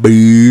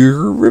beer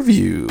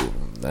review.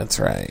 That's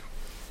right.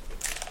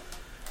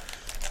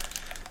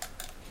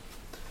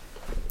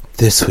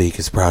 This week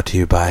is brought to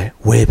you by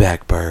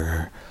Wayback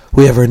Burger.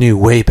 We have our new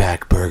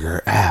Wayback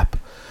Burger app.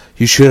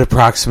 You should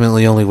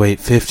approximately only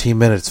wait 15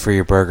 minutes for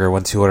your burger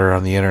once you order it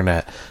on the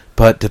internet.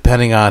 But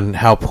depending on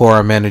how poor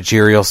our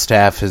managerial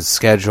staff is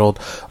scheduled,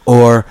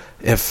 or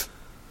if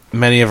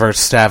many of our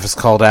staff is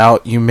called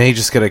out, you may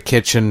just get a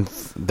kitchen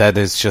that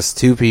is just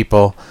 2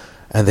 people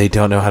and they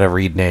don't know how to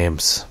read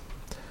names.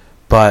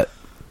 But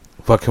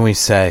what can we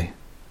say?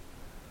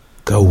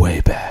 Go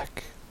way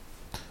back.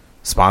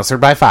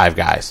 Sponsored by Five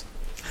Guys.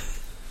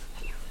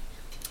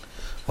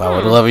 Wow,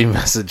 what a lovely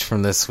message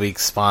from this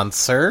week's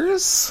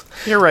sponsors.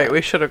 You're right.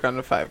 We should have gone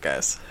to Five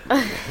Guys.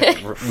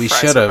 We Fries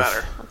should are have.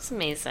 better. That's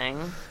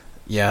amazing.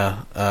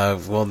 Yeah.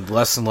 Well,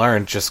 lesson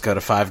learned. Just go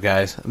to Five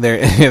Guys. There,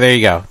 there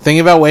you go.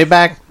 Thinking about way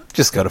back.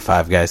 Just go to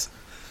Five Guys.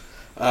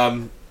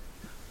 All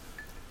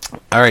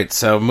right,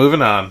 so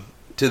moving on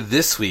to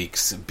this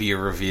week's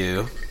beer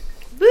review.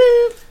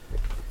 Woo!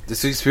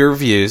 This week's beer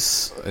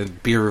reviews,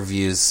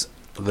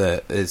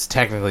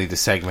 technically the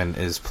segment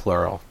is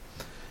plural.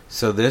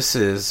 So this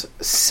is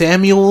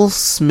Samuel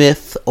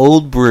Smith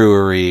Old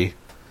Brewery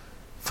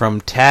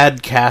from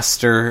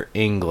Tadcaster,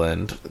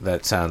 England.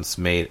 That sounds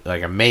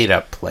like a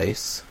made-up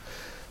place.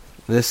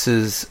 This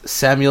is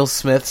Samuel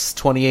Smith's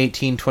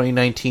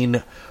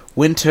 2018-2019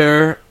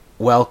 Winter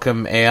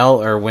Welcome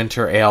Ale, or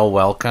Winter Ale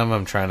Welcome.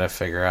 I'm trying to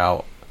figure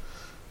out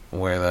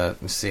where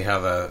see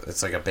how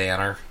it's like a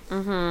banner.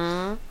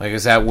 Mm-hmm. Like,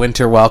 is that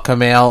Winter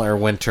Welcome Ale or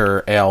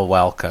Winter Ale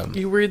Welcome?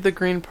 You read the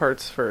green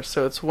parts first,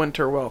 so it's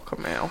Winter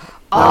Welcome Ale.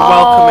 Oh,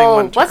 welcoming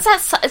winter. What's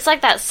that? It's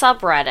like that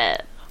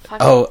subreddit.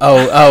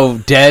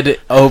 Oh, Dead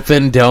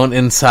Open Don't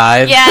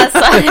Inside. Yes.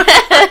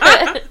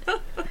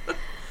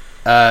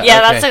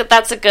 Yeah, okay.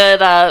 that's a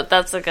good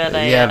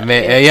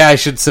idea. I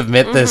should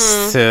submit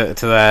this to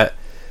that.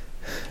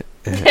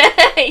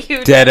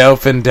 You Dead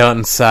Open Don't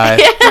Inside.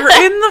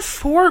 They're in the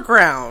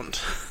foreground.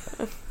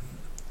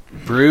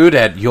 Brewed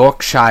at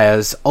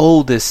Yorkshire's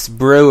oldest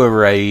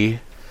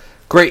brewery,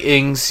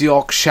 Greetings,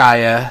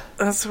 Yorkshire.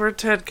 That's where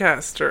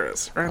Tadcaster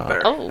is, right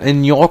there. Oh.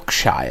 In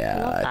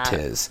Yorkshire, it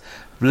is.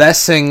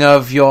 Blessing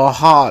of your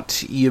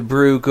heart, you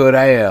brew good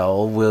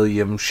ale,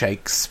 William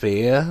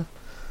Shakespeare.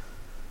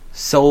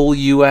 Sole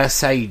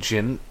U.S.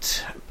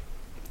 agent.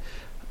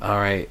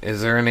 Alright,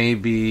 is there an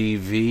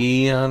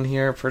ABV on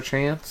here,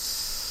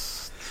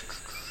 perchance?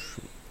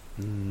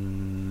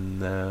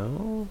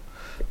 No.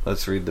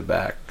 Let's read the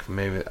back.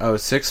 Maybe.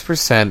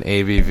 6%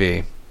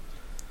 ABV.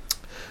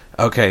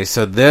 Okay,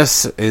 so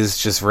this is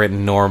just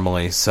written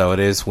normally, so it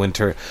is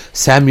Winter.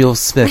 Samuel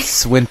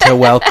Smith's Winter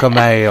Welcome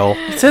Ale.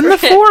 It's in the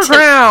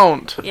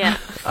foreground. Yeah.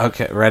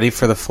 Okay, ready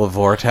for the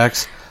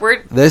Flavortex?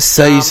 We're This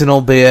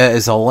seasonal beer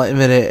is a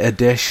limited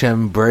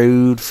edition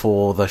brewed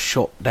for the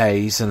short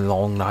days and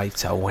long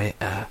nights of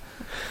winter.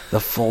 The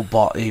full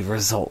body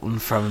resulting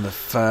from the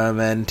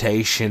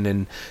fermentation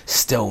in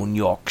stone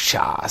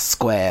Yorkshire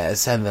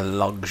squares and the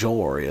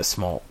luxurious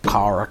malt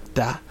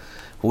character,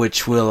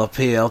 which will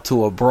appeal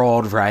to a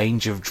broad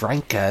range of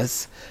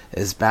drinkers,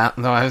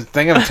 No, I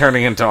think I'm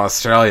turning into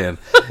Australian.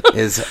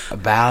 Is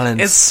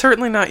balanced. It's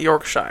certainly not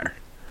Yorkshire.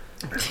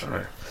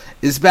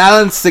 Is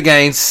balanced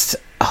against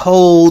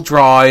whole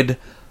dried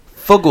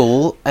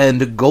Fuggle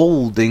and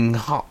Golding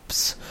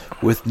hops,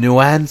 with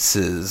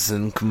nuances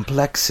and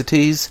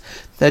complexities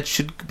that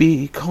should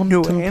be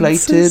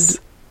contemplated.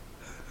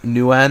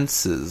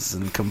 Nuances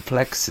and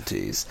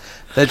complexities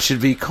that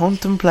should be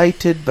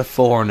contemplated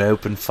before an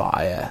open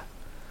fire.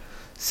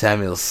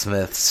 Samuel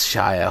Smith's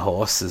Shire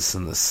horses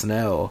in the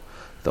snow.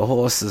 The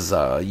horses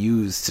are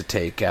used to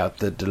take out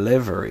the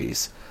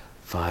deliveries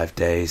 5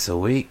 days a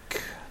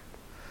week.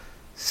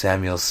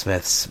 Samuel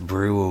Smith's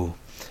brew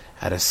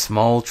at a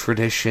small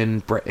tradition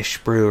British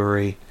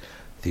brewery,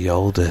 the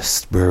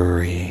oldest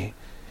brewery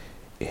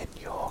in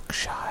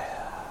Yorkshire.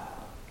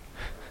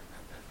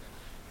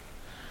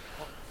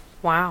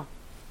 wow.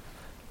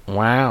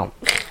 Wow.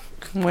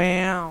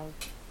 All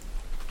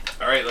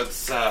right,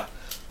 let's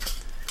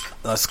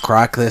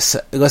crack this.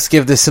 Let's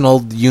give this an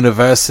old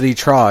university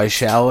try,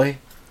 shall we?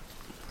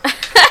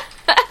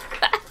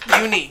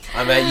 Uni.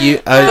 I bet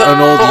an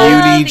old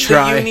uni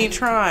try. The uni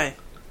try.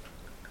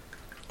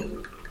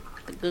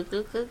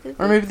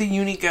 Or maybe the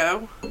uni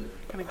go.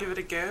 Gonna give it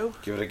a go.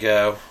 Give it a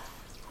go.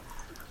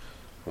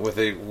 With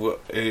in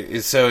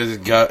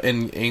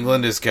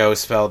England is go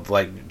spelled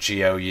like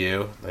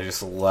G-O-U. They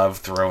just love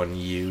throwing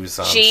U's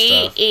on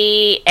stuff.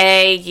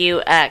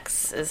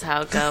 G-E-A-U-X is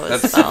how go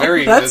is That's spelled.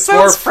 very. That That's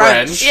more sounds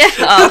French. French. Yeah,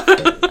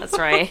 oh, that's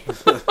right.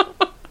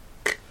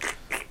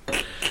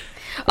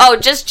 Oh,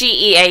 just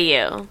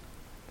G-E-A-U.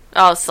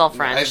 Oh, still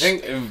French. I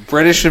think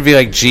British should be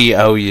like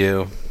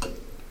G-O-U.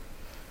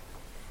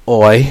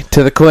 Oi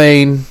to the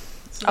Queen.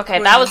 Okay,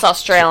 that was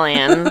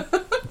Australian.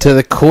 To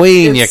the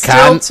Queen, you It's still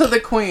can't. to the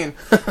Queen.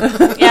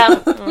 Yeah.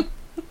 Mm.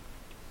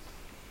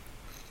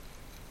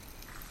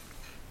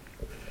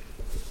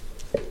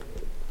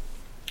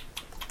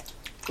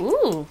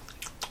 Ooh.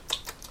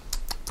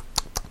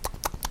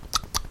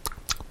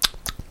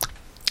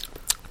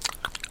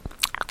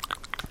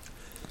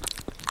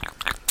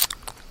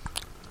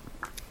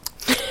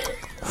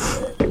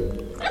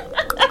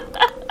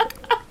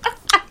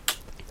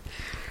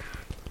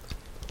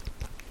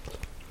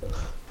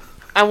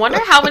 I wonder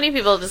how many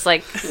people just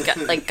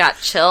got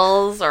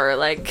chills or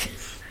like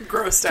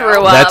Grossed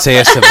threw out. up. That's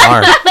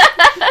ASMR.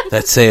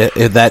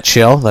 That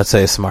chill. That's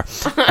ASMR.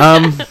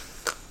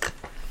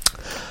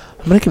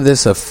 I'm gonna give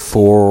this a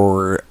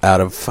 4 out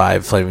of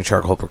 5 Flaming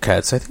Charcoal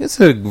Briquettes. I think it's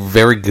a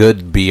very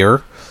good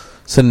beer.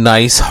 It's a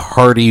nice,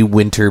 hearty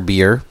winter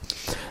beer.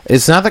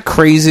 It's not the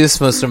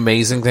craziest, most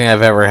amazing thing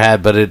I've ever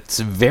had, but it's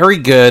very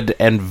good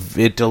and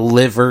it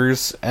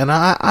delivers, and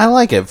I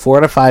like it. 4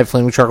 out of 5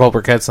 Flaming Charcoal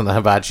Briquettes on the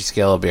hibachi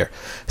scale of beer.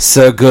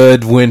 So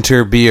good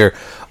winter beer.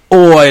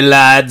 Oi,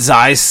 lads,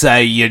 I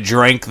say you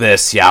drink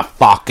this, ya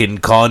fucking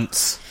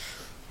cunts.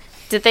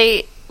 Did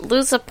they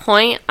lose a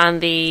point on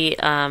the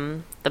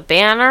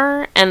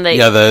banner and the?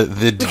 Yeah,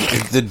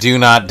 the Do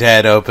Not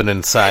Dead open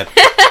inside.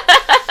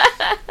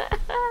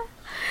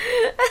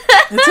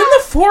 It's in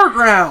the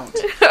foreground.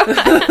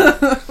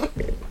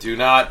 Do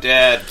Not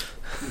Dead.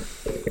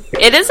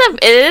 There's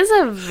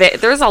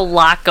a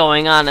lot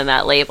going on in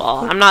that label.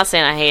 I'm not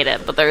saying I hate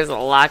it, but there's a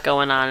lot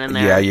going on in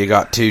there. Yeah, you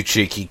got two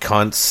cheeky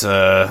cunts,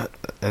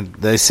 and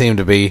they seem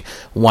to be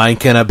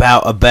wanking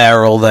about a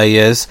barrel, they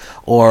is.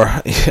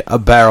 Or a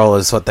barrel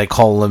is what they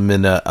call them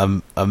in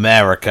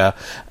America.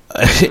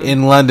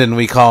 In London,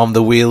 we call them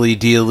the Wheelie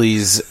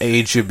Dealies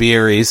Age of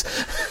Beeries.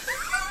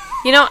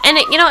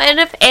 And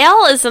if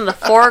ale is in the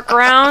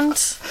foreground,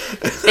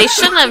 they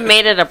shouldn't have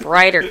made it a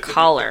brighter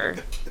color.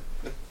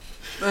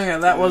 Okay,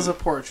 that was a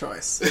poor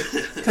choice.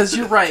 Because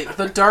you're right,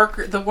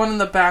 the one in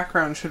the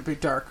background should be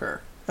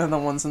darker, and the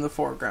ones in the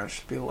foreground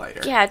should be lighter.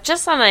 Yeah,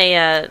 just on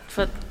a.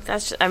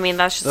 That's just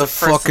The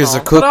fuck is a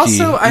personal. cookie? But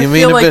also, I You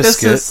mean feel a like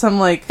biscuit? this is some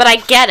But I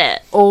get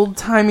it.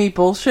 old-timey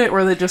bullshit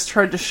where they just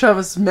tried to shove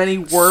as many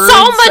words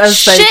So much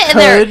as they shit in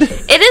there. could.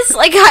 It is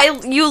like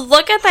you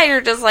look at that and you're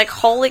just like,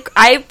 holy.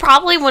 I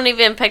probably wouldn't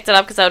even picked it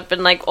up because I would have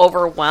been like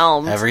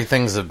overwhelmed.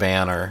 Everything's a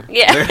banner.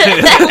 Yeah.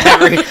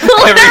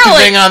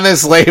 Everything on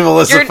this label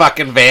is a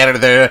fucking banner.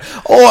 There,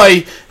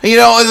 oi!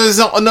 There's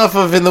not enough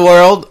of in the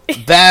world.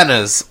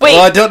 Banners. Wait.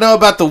 Well, I don't know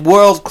about the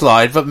world,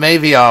 Clyde, but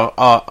maybe our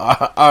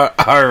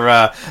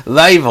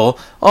label.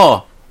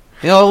 Oh,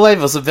 the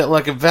label's a bit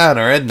like a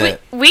banner, isn't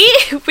it?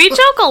 We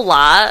joke a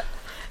lot.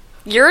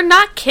 You're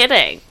not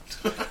kidding.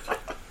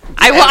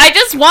 I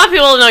just want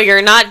people to know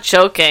you're not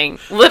joking.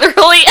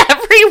 Literally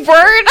every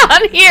word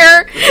on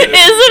here is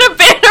in a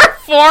banner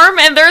form,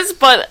 and there's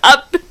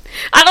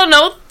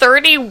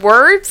 30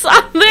 words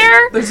on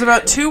there. There's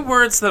about 2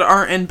 words that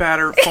aren't in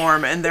banner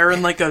form, and they're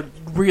in like a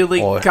really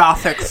Boy.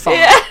 gothic font.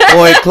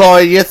 Oi,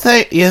 Clyde, you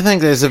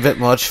think there's a bit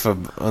much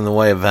in the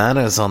way of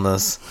banners on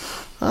this?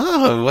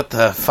 Oh, what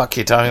the fuck are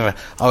you talking about?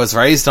 I was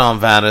raised on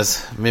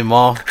banners, me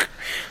ma.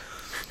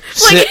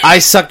 I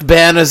sucked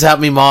banners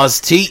out me ma's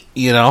teeth,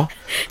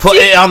 Put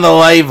it on the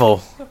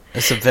label.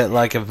 It's a bit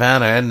like a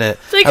banner, isn't it?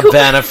 Like a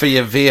banner for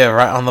your beer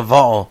right on the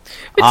bottle.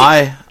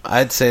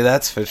 I'd say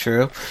that's for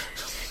true.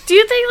 Do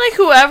you think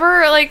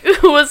whoever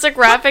who was a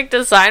graphic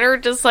designer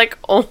just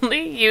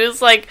only used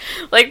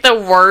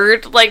the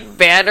word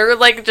banner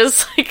I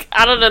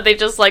don't know, they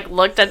just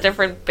looked at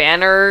different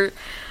banner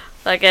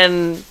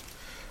designs?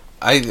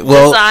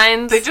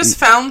 They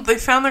found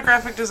the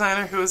graphic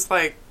designer who was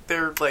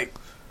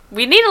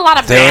we need a lot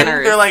of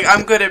banners. They're like,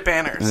 I'm good at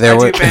banners. I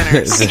do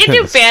banners. You can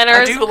do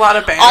banners. I do a lot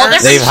of banners. All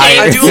different shapes.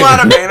 I do a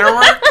lot of banner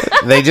work.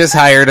 They just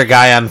hired a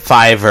guy on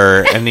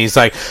Fiverr, and he's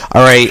like,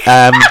 all right,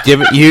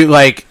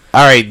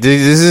 all right,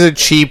 this is a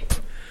cheap,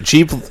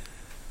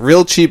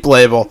 real cheap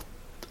label.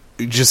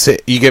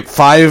 You get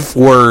 5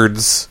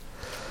 words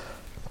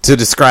to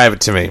describe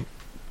it to me.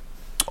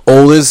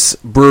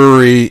 Oldest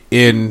brewery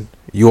in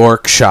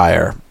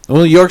Yorkshire.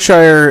 Well,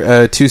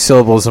 Yorkshire, 2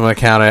 syllables, I'm going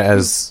to count it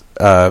as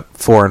 4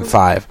 and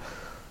 5.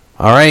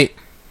 All right,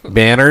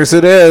 banners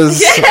it is.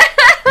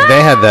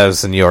 They had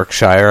those in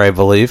Yorkshire, I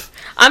believe.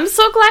 I'm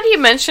so glad you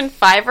mentioned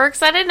Fiverr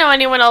because I didn't know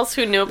anyone else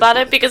who knew about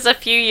it because a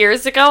few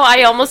years ago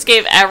I almost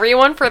gave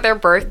everyone for their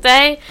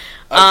birthday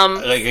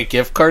Like a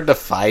gift card to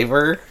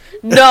Fiverr?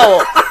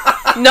 No.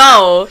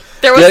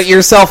 There was Get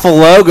yourself a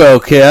logo,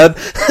 kid.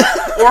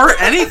 Or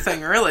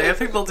anything, really. I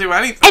think they'll do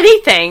anything.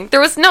 Anything.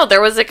 There was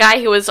a guy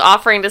who was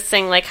offering to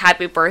sing like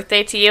 "Happy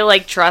Birthday" to you,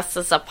 like dressed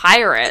as a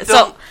pirate.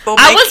 So They'll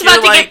I make was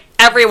about your, to give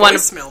everyone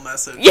voicemail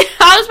message. Yeah,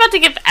 I was about to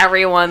give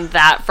everyone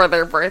that for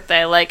their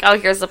birthday. Like, oh,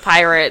 here's a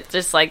pirate,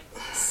 just like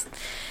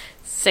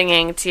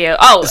singing to you.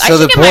 Oh, So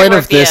the point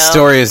of this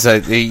story is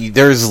that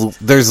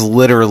there's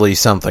literally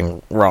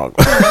something wrong.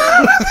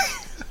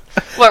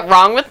 What,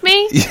 wrong with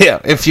me? Yeah,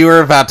 if you were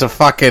about to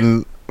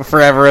fucking,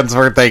 for everyone's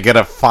birthday, get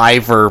a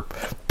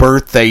 $5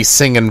 birthday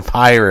singing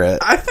pirate.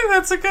 I think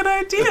that's a good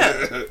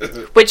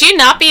idea. Would you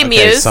not be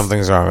amused? Okay,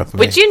 something's wrong with me.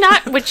 Would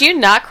you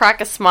not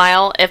crack a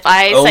smile if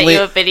I sent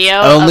you a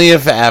video? Only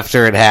if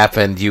after it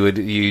happened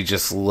you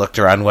just looked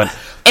around and went,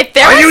 if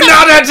there "Are was you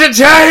not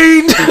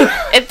entertained?"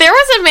 If there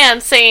was a man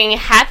singing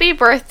 "Happy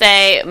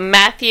Birthday,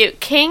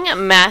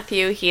 King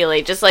Matthew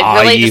Healy," just like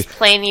just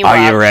playing you up.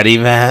 Are you ready,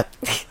 Matt?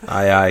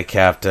 Aye,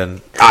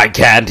 Captain. I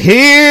can't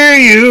hear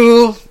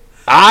you.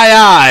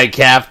 Aye,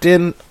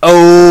 Captain.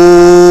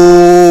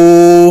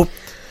 Oh,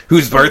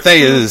 whose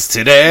birthday is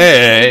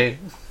today?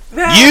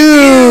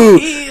 You!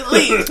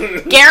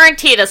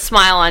 Guaranteed a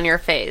smile on your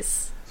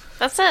face.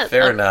 That's it.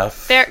 Fair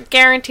enough.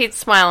 Guaranteed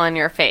smile on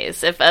your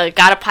face if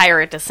got a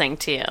pirate to sing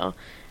to you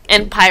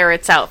in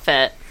pirate's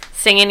outfit,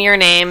 singing your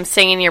name,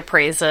 singing your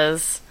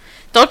praises.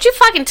 Don't you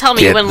fucking tell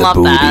me you wouldn't love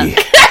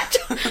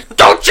that.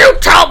 Don't you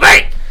tell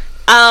me!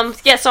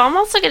 Yeah, so I'm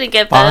also gonna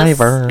give this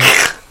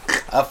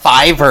a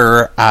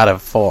 $5 out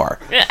of 4.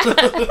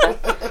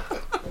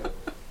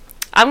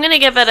 I'm gonna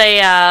give it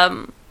a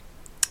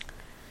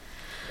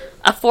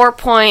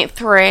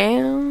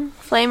 4.3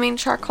 flaming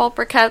charcoal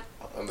briquette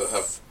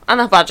on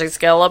the hibachi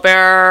scale. A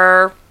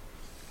bear.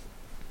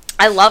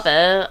 I love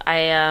it.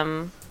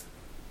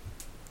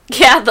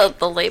 Yeah,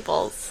 the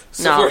labels.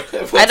 No,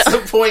 What's the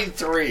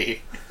 0.3?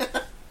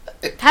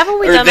 Haven't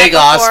we Or done they that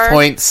lost before?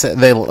 points.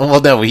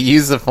 No, we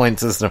use the point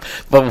system.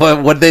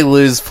 But what did they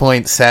lose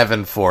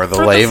 0.7 for? The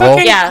For the label?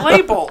 fucking Yeah,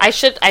 label. I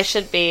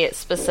should be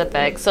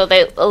specific. So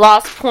they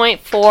lost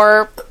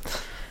 0.4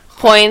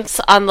 points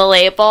on the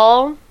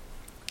label.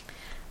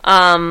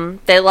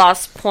 They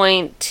lost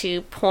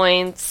 0.2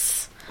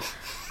 points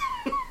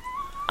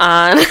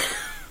on.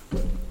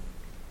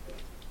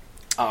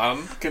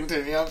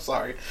 Continue. I'm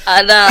sorry.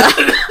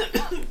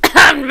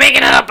 I'm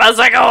making it up as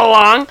I go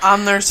along.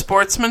 On their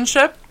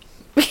sportsmanship.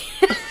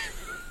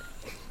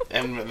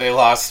 And they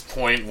lost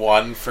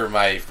 0.1 for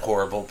my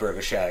horrible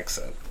British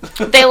accent.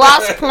 They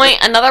lost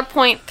another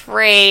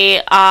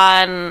 0.3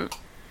 on.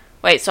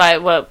 Wait, so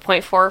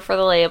 0.4 for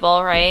the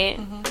label, right?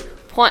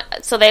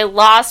 Mm-hmm. So they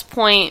lost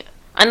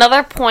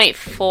another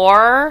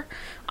 0.4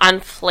 on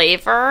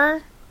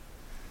flavor.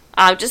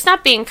 Just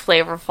not being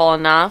flavorful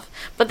enough.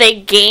 But they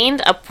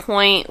gained a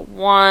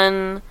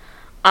 0.1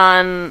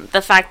 on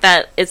the fact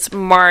that it's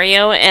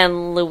Mario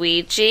and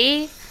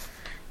Luigi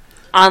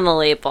on the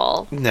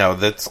label. No,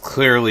 that's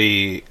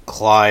clearly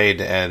Clyde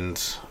and...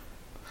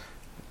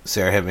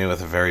 Sarah hit me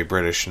with a very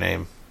British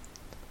name.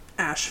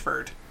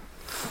 Ashford.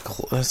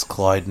 That's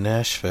Clyde and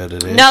Ashford,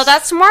 it is. No,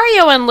 that's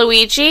Mario and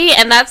Luigi,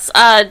 and that's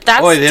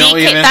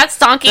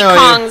Donkey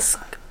Kong's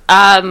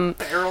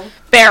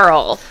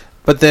barrel.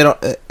 But they don't...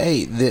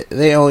 they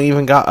don't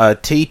even got a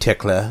tea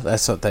tickler.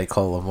 That's what they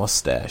call a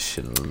mustache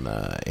in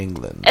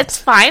England. It's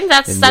fine.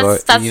 That's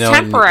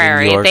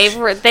temporary. In They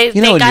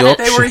got York-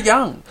 it. They were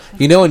young.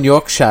 You know, in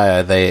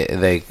Yorkshire,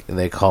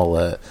 they call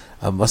a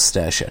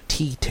mustache a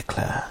tea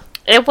tickler.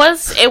 It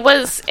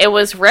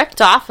was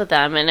ripped off of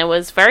them, and it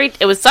was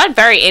done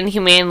very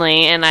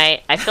inhumanely, and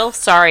I feel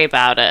sorry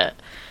about it.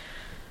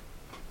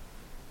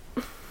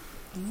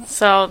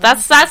 So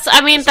that's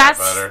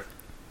Better.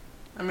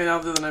 I mean,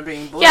 other than it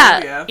being blue,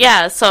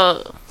 yeah.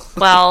 So,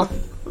 well,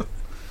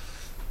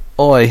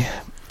 Oi,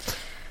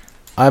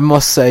 I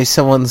must say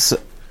someone's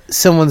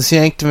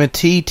yanked him a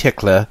tea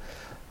tickler.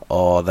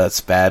 Oh, that's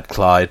bad,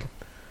 Clyde.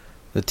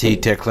 The tea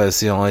tickler is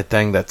the only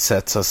thing that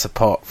sets us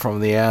apart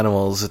from the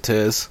animals, it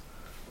is.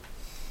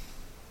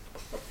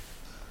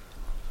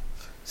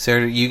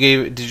 Sarah, did you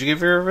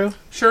give your review?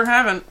 Sure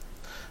haven't.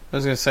 I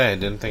was going to say, I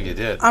didn't think you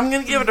did. I'm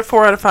going to give it a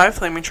 4 out of 5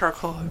 flaming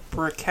charcoal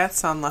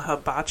briquettes on the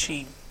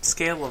hibachi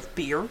scale of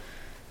beer.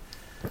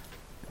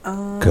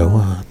 Go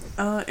on.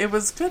 It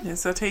was good.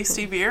 It's a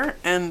tasty beer.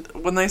 And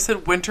when they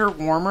said winter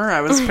warmer,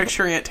 I was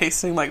picturing it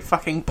tasting like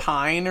fucking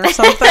pine or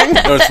something.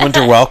 No, it's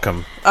winter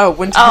welcome. Oh,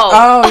 winter.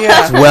 Oh. Oh,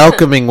 yeah. It's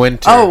welcoming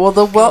winter. Oh, well,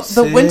 the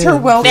winter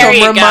welcome There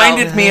you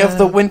reminded go. me of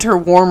the winter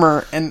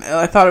warmer, and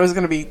I thought it was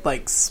going to be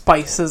like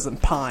spices and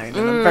pine,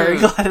 and I'm very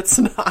glad it's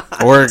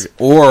not.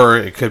 Or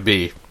it could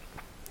be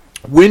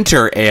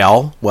winter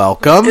ale,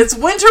 welcome. It's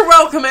winter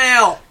welcome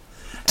ale.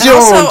 And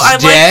Don't also, I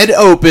dead,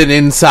 open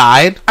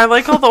inside. I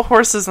like all the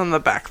horses on the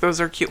back. Those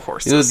are cute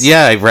horses.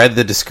 Yeah, I read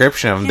the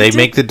description of them. You They did?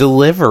 make the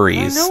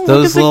deliveries. I know,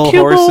 Those look at the little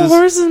cute horses. little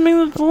horses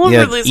make the deliveries.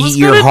 Yeah, Let's eat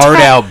go your to heart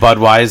out,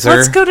 Budweiser.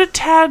 Let's go to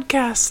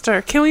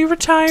Tadcaster. Can we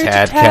retire to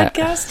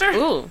Tadcaster?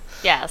 ooh,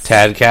 yes.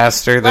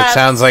 Tadcaster. That Let's-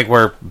 sounds like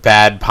where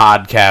bad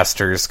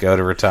podcasters go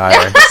to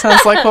retire.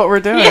 Sounds like what we're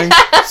doing.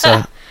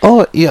 So,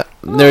 oh yeah,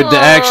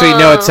 actually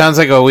no. It sounds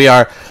like what we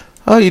are.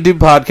 Oh, you do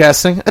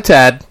podcasting? A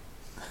tad.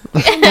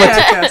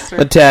 Podcaster.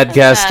 A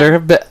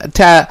tadcaster.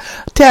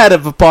 A tad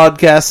of a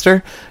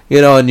podcaster.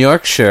 You know, in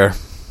Yorkshire,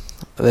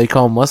 they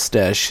call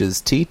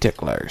mustaches tea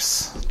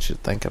ticklers. What you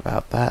think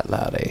about that,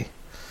 laddie?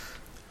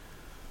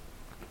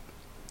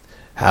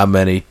 How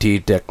many tea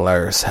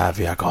ticklers have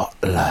you got,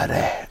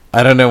 laddie?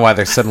 I don't know why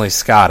they're suddenly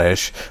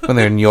Scottish when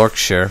they're in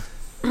Yorkshire.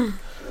 Well,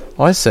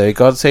 I say,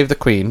 God Save the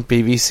Queen,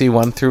 BBC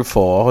 1 through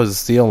 4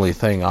 is the only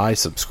thing I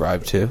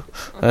subscribe to.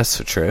 That's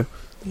for true.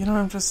 You don't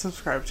have to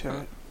subscribe to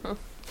it. Well,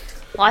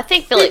 I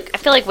feel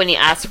like when you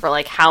ask for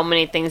like how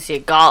many things you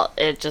got,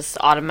 it just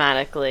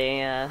automatically.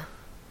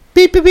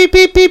 Beep beep beep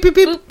beep beep beep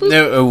beep.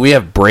 No, we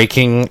have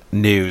breaking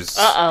news.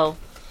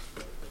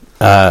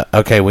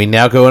 Okay, we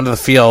now go into the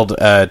field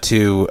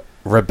to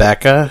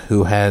Rebecca,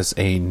 who has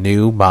a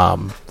new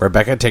mom.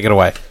 Rebecca, take it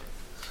away.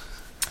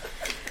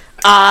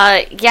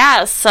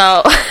 Yeah.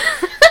 So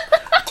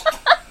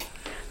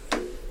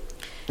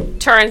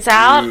turns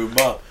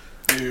out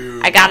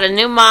I got a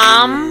new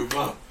mom.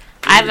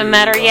 I haven't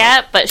met her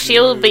yet, but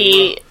she'll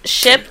be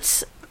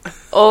shipped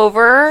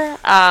over.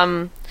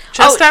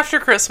 Just after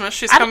Christmas.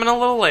 She's coming a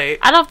little late.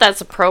 I don't know if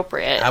that's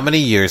appropriate. How many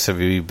years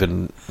have you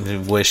been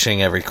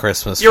wishing every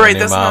Christmas You're for right, a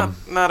new that's mom?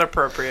 not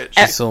appropriate.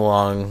 She's so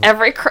long.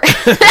 Every every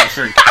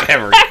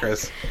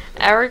Christmas.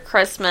 every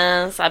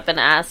Christmas, I've been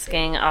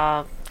asking.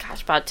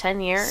 Gosh, about 10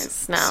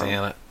 years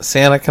now.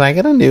 Santa, can I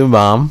get a new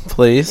mom,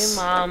 please?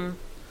 New mom.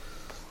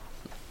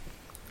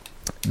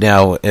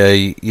 Now,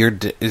 your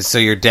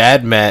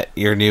dad met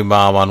your new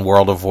mom on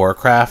World of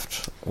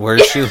Warcraft. Where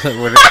did she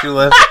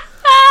live?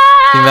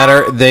 He met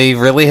her. They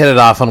really hit it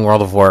off on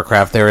World of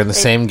Warcraft. They were in the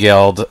same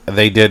guild.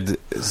 They did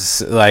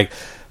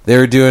they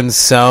were doing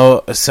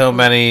so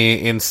many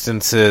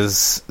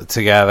instances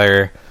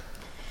together.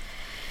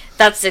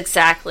 That's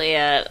exactly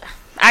it.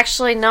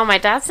 Actually, no, my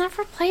dad's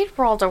never played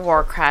World of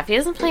Warcraft. He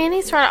doesn't play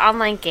any sort of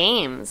online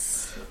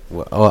games.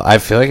 Well, I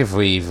feel like if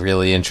we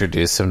really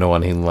introduced him to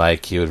one he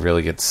liked, he would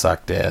really get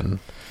sucked in.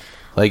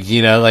 Like,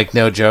 you know, like,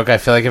 no joke, I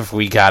feel like if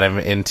we got him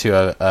into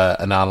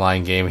an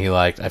online game he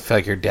liked, I feel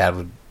like your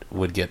dad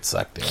would get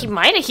sucked in. He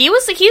might have.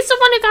 He's the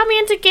one who got me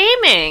into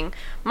gaming.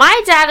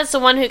 My dad is the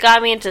one who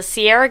got me into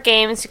Sierra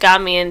games, who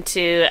got me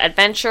into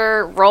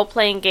adventure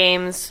role-playing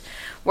games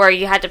where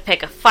you had to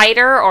pick a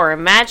fighter or a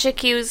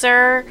magic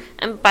user,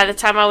 and by the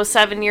time I was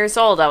 7 years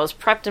old, I was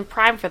prepped and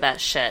primed for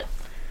that shit.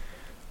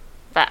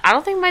 But I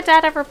don't think my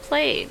dad ever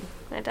played.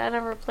 My dad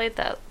never played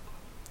that.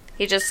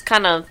 He just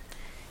kind of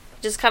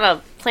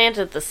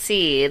planted the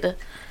seed.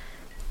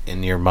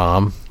 In your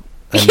mom?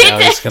 And now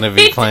he's going to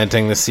be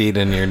planting the seed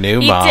in your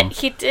new mom.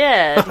 He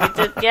did.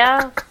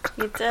 Yeah,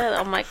 he did.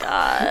 Oh my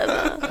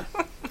god.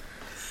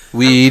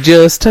 We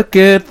just took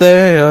it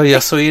there.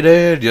 Yes, we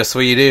did. Yes,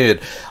 we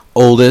did.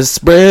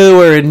 Oldest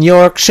brewer in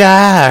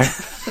Yorkshire.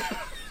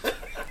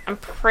 I'm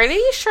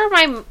pretty sure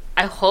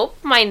I hope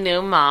my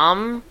new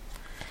mom.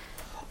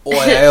 Boy,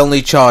 I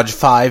only charge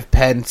 5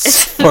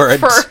 pence for a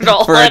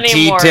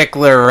tea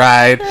tickler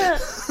ride.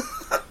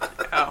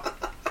 Oh.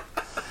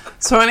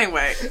 So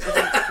anyway,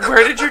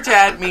 where did your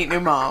dad meet new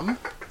mom?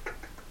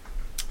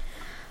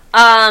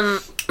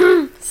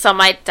 So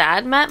my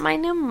dad met my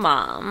new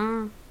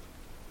mom.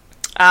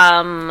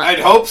 I'd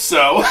hope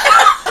so.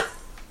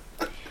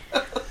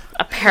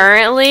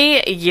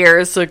 Apparently,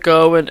 years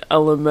ago in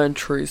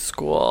elementary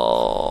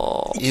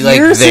school. They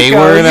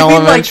were in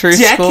elementary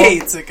school?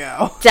 Decades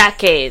ago.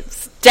 Decades.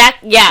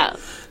 Yeah.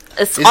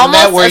 It's Isn't almost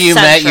that where a you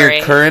met century.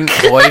 your current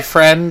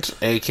boyfriend,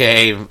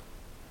 a.k.a.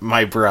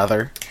 my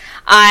brother?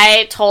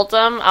 I told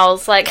him, I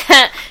was like,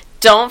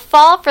 don't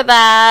fall for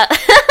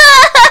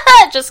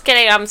that. Just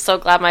kidding. I'm so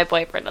glad my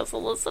boyfriend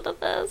doesn't listen to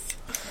this.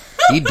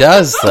 He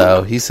does,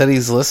 though. He said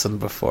he's listened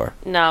before.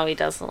 No, he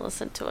doesn't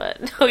listen to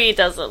it. No, he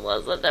doesn't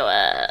listen to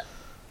it.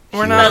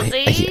 We're not. Does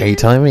he? Are you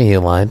telling me he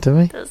lied to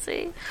me? Does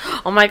he?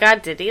 Oh my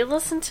god, did he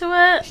listen to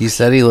it? He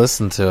said he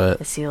listened to it.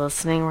 Is he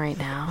listening right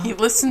now? He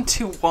listened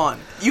to one.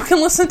 You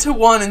can listen to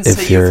one and If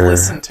say you're- you've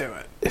listened to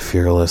it. If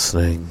you're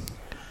listening,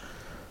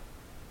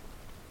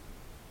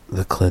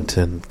 the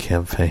Clinton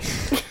campaign.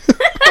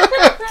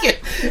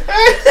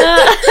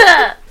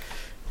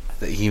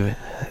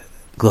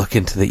 Look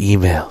into the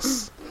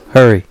emails.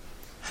 Hurry.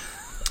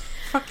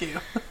 Fuck you.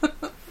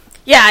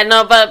 Yeah,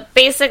 no, but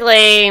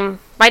basically,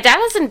 my dad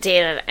hasn't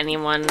dated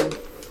anyone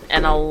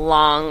in a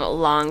long,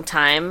 long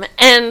time.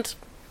 And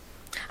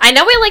I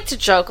know we like to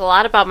joke a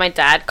lot about my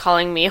dad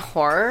calling me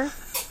whore.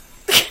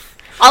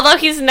 Although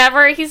he's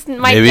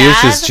Maybe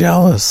he's just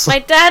jealous. My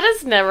dad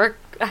has never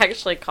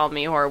actually called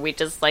me whore. We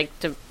just like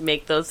to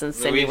make those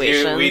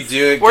insinuations. We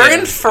do We're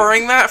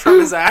inferring that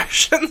from his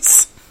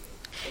actions.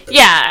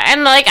 Yeah,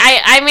 and like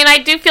I mean I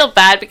do feel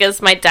bad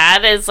because my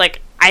dad is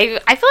like I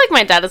feel like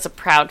my dad is a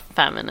proud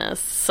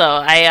feminist, so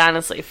I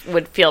honestly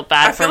would feel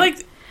bad I feel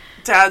like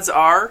dads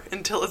are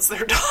until it's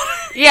their daughter.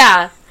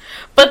 Yeah.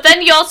 But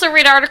then you also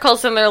read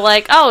articles and they're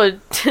like, oh,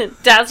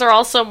 dads are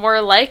also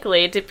more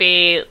likely to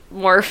be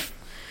more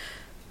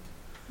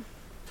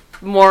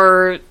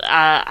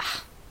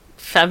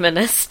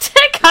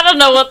feministic. I don't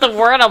know what the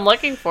word I'm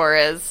looking for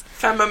is.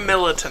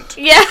 Femimilitant.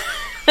 Yeah.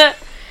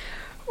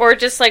 Or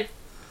just like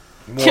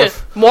More,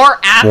 more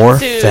apt more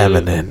to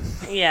feminine.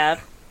 Yeah,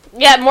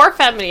 more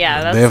feminine.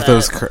 Yeah, that's They have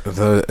those. it.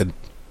 The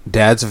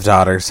dads of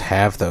daughters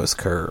have those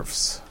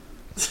curves.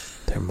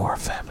 They're more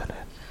feminine.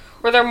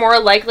 Where they're more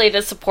likely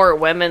to support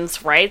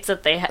women's rights if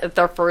if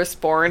their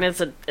firstborn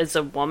is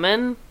a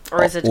woman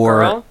or is it a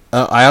girl.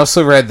 I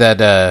also read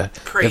that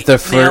Great. if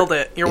the Nailed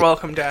it. You're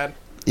welcome, Dad.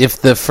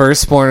 if the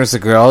firstborn is a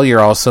girl, you're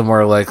also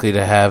more likely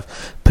to have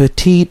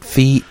petite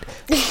feet,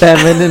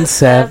 feminine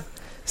step.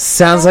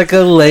 Sounds like a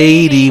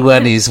lady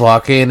when he's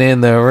walking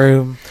in the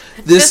room.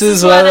 This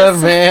is what a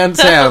man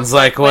sounds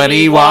like when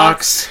he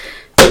walks.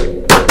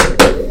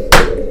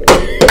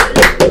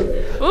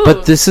 Ooh.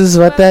 But this is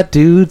what that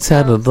dude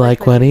sounded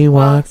like when he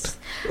walked.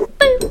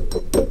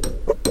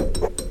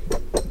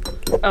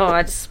 Oh,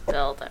 I just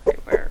spilled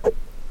everywhere.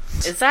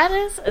 Is that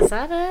it? Is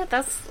that it?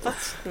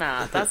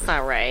 That's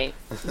not right.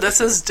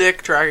 This is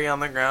Dick dragging on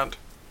the ground.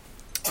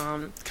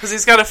 Because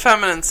he's got a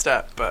feminine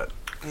step, but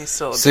he's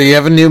still a So you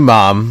have a new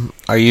mom.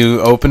 Are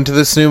you open to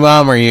this new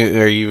mom, or are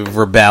you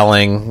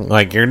rebelling?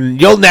 Like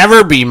you'll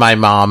never be my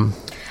mom.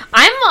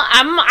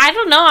 I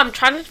don't know. I'm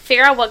trying to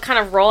figure out what kind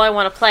of role I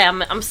want to play.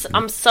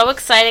 I'm so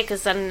excited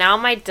because then now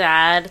my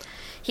dad,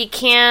 he's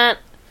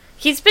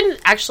been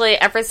actually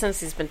ever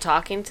since he's been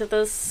talking to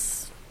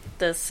this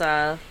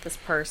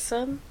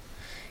person.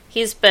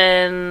 He's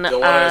been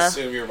Don't want to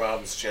assume your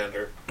mom's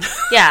gender.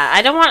 yeah.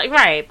 I don't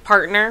want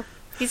partner.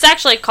 He's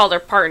actually called her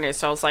partner,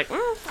 so I was like,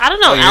 I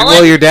don't know, Ellen.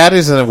 Well, your dad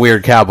is in a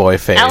weird cowboy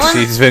phase. Ellen?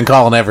 He's been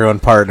calling everyone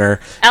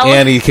partner, Ellen?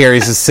 and he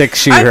carries a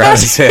 6-shooter I on thought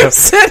his you hip.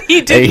 said he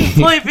didn't Hey.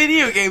 play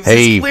video games.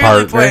 Hey, He's clearly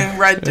partner. playing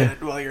Red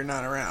Dead while you're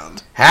not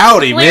around.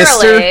 Howdy, Clearly.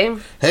 mister.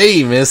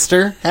 Hey,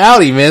 mister.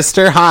 Howdy,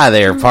 mister. Hi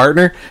there,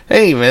 partner.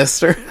 Hey,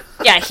 mister.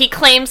 Yeah, he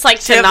claims like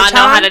you to have not the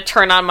know how time? to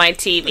turn on my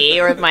TV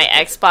or my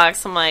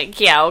Xbox. I'm like,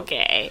 yeah,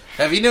 okay.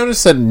 Have you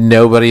noticed that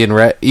nobody in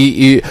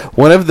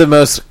one of the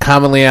most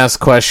commonly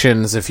asked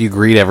questions if you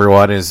greet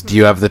everyone is, do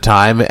you have the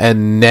time?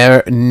 And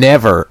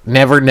never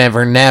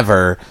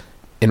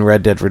in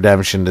Red Dead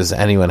Redemption does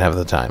anyone have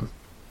the time.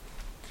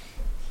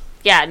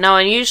 Yeah, no,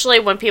 and usually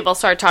when people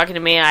start talking to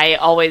me, I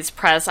always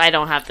press, I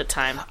don't have the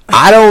time.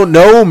 I don't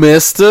know,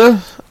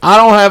 mister. I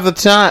don't have the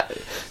time. You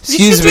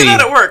Excuse should me, do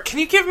that at work. Can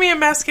you give me a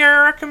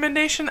mascara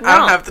recommendation? I No.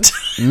 don't have the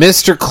time.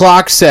 Mr.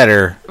 Clock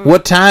Setter.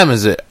 What time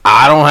is it?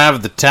 I don't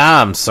have the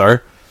time,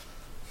 sir.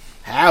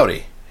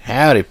 Howdy,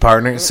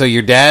 partner. So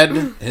your dad,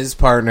 his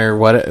partner.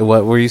 What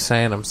were you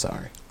saying? I'm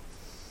sorry.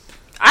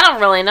 I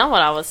don't really know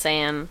what I was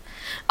saying.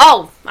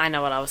 Oh, I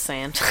know what I was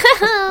saying.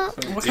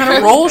 What kind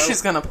of role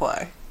she's gonna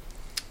play?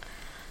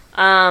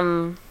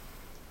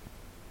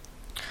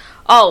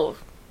 Oh,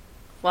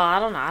 well, I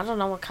don't know. I don't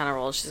know what kind of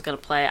role she's gonna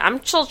play.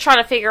 I'm still trying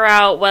to figure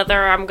out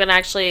whether I'm gonna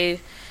actually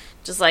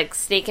just like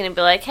sneak in and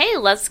be like, "Hey,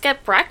 let's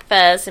get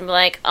breakfast," and be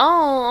like,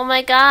 "Oh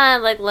my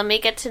god, like let me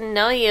get to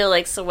know you."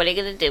 Like, so what are you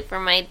gonna do for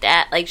my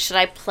dad? Like, should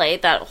I play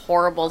that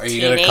horrible Are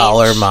you teenage? gonna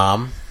call her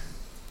mom?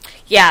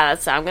 Yeah,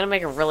 that's. I'm gonna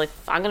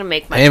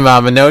make my. Hey,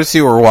 mom. I noticed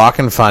you were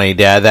walking funny.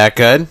 Dad, that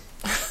good?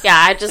 Yeah,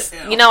 I just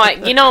you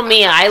know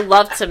me. I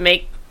love to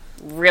make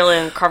really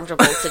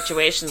uncomfortable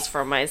situations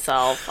for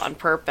myself on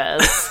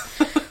purpose.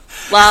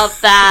 Love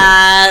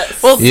that.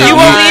 Well, You- you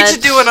won't much. need to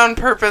do it on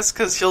purpose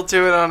because you'll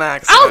do it on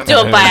accident. I'll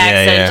do it by Yeah,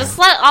 accident. yeah. Just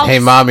let. I'll Hey,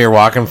 mom, you're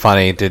walking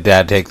funny. Did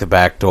Dad take the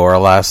back door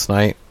last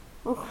night?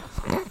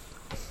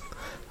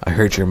 I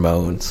heard your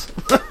moans.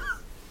 Yeah,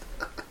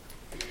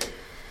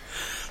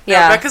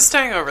 Yeah, Becca's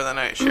staying over the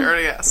night. She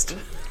already asked.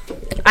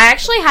 I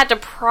actually had to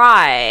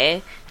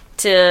pry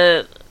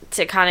to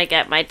kind of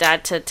get my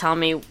dad to tell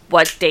me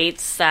what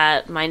dates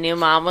that my new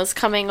mom was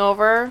coming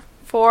over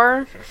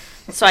for.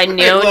 So I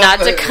knew not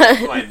to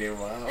come. My new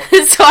mom.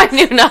 So I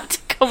knew not to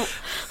come.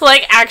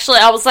 Like, actually,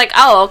 I was like,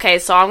 oh, okay.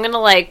 So I'm gonna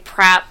like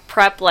prep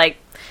like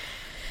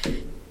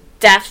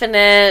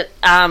definite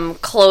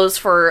clothes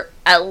for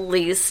at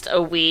least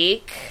a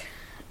week,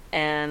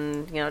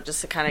 and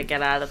just to kind of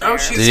get out of there. Oh,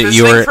 she's You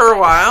visiting were- for a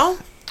while?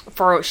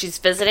 She's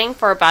visiting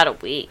for about a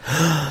week.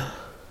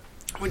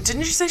 Wait,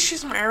 didn't you say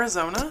she's from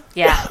Arizona?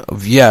 Yeah.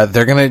 Yeah,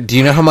 they're gonna. Do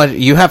you know how much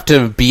you have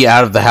to be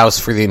out of the house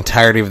for the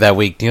entirety of that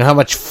week? Do you know how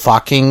much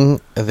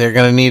fucking they're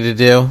gonna need to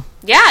do?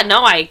 Yeah,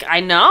 no,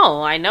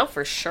 I know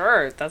for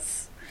sure.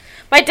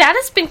 My dad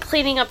has been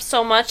cleaning up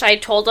so much. I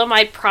told him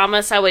I'd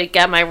promise I would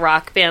get my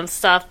Rock Band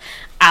stuff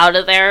out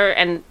of there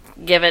and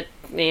give it,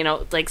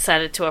 like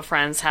send it to a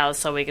friend's house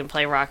so we can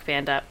play Rock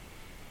Band at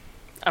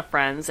a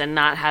friend's and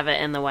not have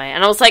it in the way.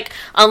 And I was like,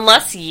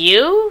 unless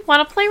you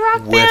want to play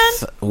Rock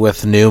Band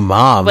With new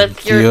mom,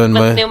 with You and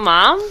my- new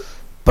mom,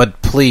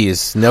 But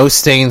please, no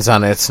stains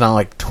on it. It's not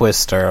like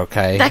Twister,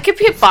 okay? that could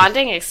be a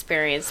bonding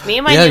experience. Me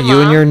and my yeah, new you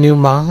mom and your new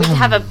mom. we could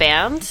have a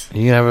band.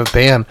 You can have a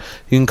band.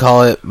 You can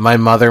call it My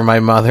Mother,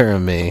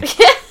 and Me.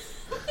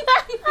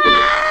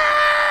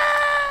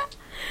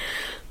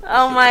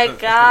 Oh my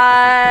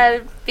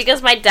god.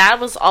 Because my dad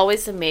was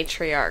always the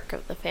matriarch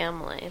of the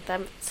family.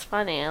 That's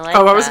funny. I like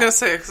Oh, I was that. going to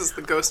say because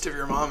the ghost of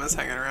your mom is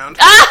hanging around.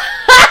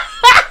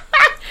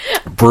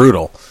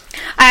 Brutal.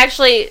 I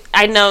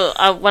I know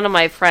one of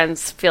my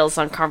friends feels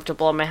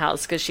uncomfortable in my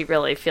house because she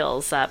really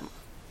feels that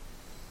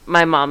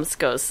my mom's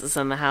ghost is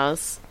in the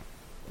house.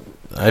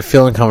 I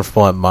feel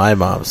uncomfortable at my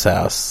mom's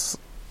house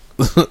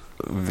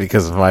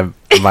because of my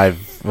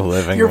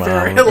living You're mom.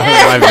 very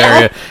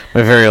alive.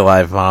 my very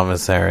alive mom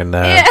is there, and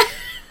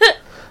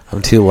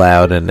I'm too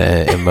loud and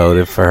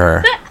emotive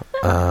for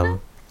her.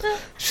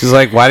 She's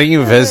like, "Why don't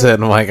you visit?"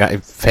 And I'm like, "I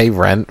pay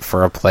rent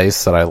for a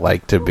place that I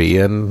like to be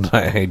in.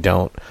 I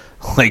don't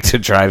like to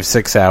drive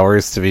 6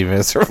 hours to be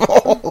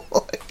miserable."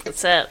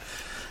 That's it.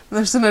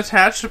 There's an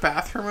attached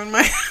bathroom in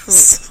my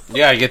house.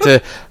 Yeah, I get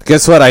to.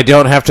 Guess what? I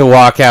don't have to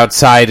walk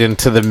outside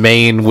into the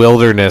Maine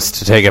wilderness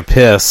to take a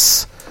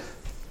piss.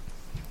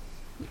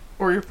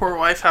 Or your poor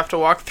wife have to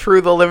walk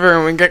through the living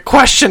room and get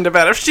questioned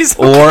about if she's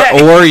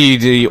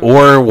okay.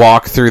 Or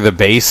walk through the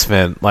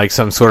basement like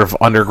some sort of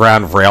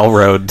underground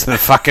railroad to the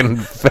fucking I mean,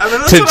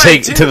 that's to what I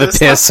take do. to the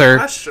There's lots of pisser.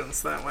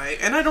 questions that way,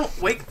 and I don't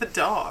wake the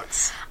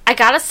dogs. I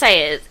gotta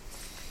say,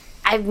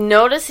 I've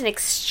noticed an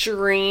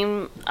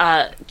extreme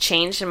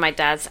change in my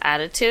dad's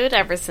attitude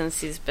ever since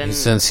he's been...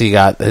 Since he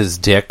got his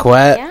dick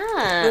wet.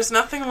 Yeah. There's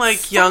nothing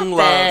like young Stop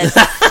love. it.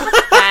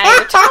 Yeah,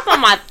 you're talking about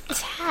my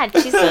dad,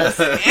 Jesus.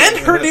 And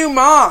her new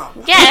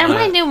mom. Yeah, and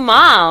my new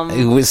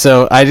mom.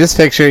 So I just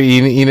picture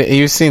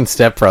you've seen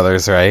Step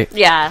Brothers, right?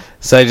 Yeah.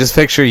 So I just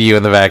picture you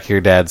in the back of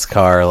your dad's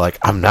car, like,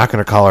 I'm not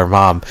going to call her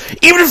mom,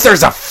 even if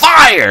there's a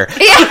fire.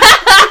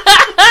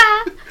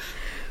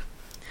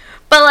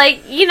 But,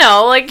 like, you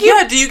know, like...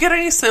 Yeah, do you get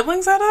any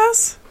siblings out of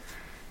this?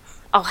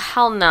 Oh,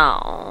 hell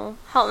no.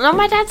 Hell no,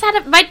 my dad...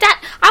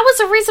 I was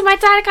the reason my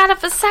dad got a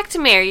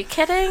vasectomy. Are you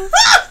kidding?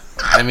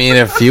 I mean,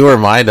 if you were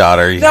my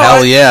daughter, No,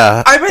 hell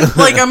yeah.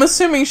 I'm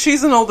assuming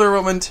she's an older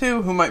woman,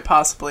 too, who might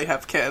possibly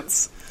have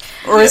kids.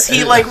 Or is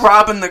he, like,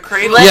 robbing the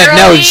cradle? Like- Yeah, no,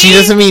 Literally? she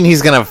doesn't mean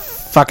he's going to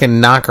fucking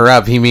knock her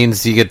up. He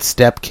means you get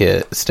step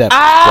brother,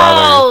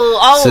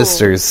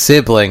 sisters,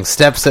 siblings,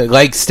 step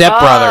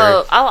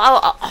brother.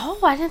 Oh,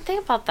 I didn't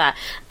think about that.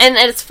 And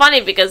it's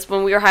funny because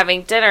when we were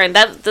having dinner, and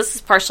this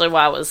is partially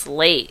why I was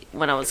late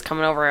when I was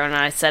coming over, and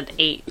I said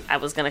 8, I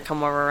was going to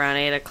come over around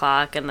 8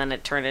 o'clock, and then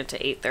it turned into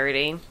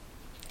 8:30.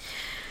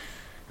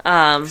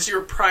 Because you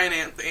were prying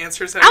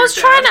answers at I was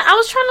your trying dad.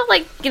 to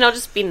like, you know,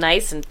 just be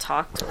nice and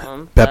talk to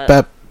him. Bep,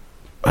 bep.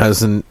 How's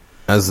the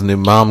new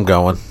mom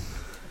going?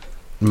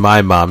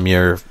 My mom,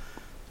 your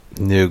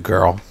new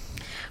girl.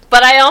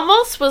 But I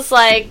almost was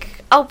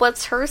like, oh,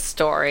 what's her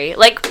story?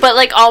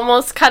 But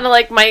almost kind of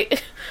like my...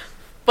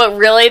 But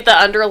really, the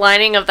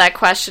underlining of that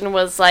question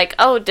was like,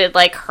 oh, did,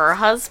 like, her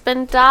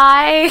husband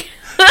die?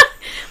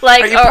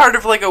 Are you part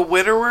of, like, a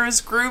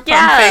widowers group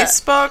on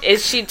Facebook?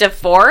 Is she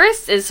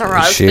divorced? Is her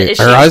husband... Is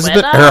she her husband? a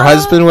widow? Her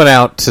husband went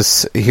out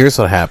to. Here's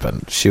what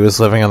happened. She was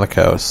living on the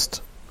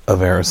coast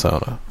of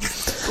Arizona,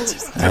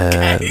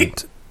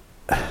 and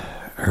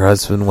her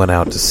husband went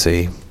out to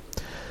sea,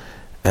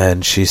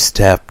 and she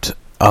stepped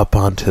up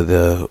onto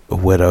the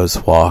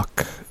widow's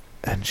walk,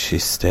 and she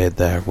stayed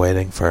there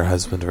waiting for her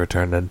husband to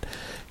return, and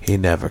he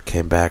never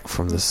came back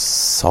from the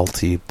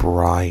salty,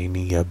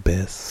 briny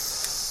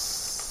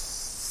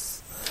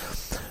abyss.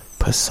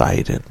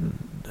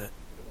 Poseidon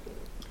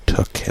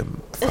took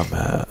him from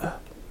her,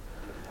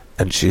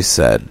 and she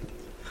said,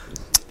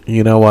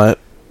 "You know what?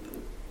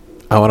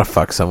 I want to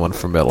fuck someone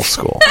from middle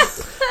school."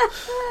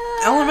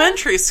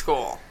 Elementary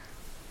school.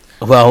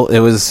 Well, it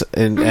was,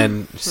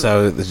 and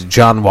so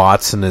John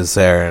Watson is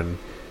there, and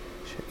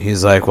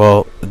he's like,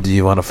 "Well, do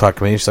you want to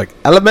fuck me?" She's like,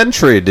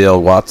 "Elementary, dear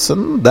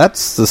Watson.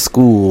 That's the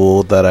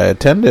school that I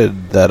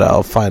attended that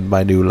I'll find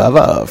my new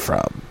lover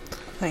from."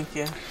 Thank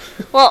you.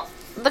 Well,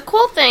 the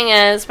cool thing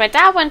is, my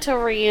dad went to a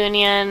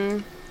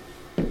reunion,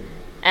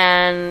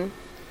 and...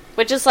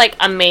 Which is, like,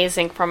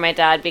 amazing for my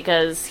dad,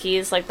 because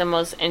he's, like, the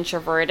most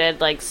introverted,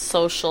 like,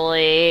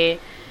 socially...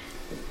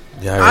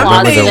 Yeah, I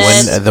remember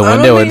Closeted. the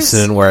window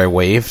incident where I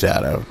waved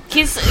at him.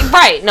 He's...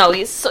 Right, no,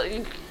 he's so...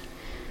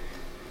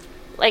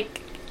 Like...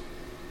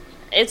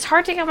 It's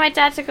hard to get my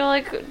dad to go,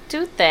 like,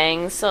 do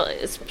things, so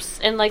it's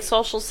in, like,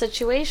 social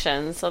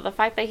situations. So the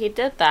fact that he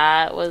did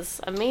that was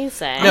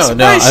amazing. No, I'm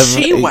surprised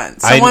I've- she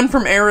went. Someone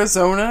from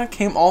Arizona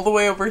came all the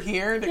way over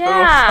here to go to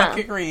a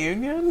fucking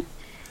reunion?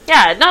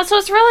 Yeah, no, so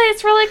it's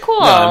really cool.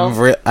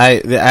 No,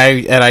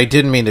 I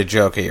didn't mean to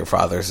joke at your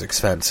father's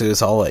expense. It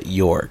was all at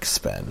your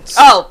expense.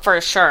 Oh, for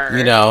sure.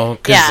 You know,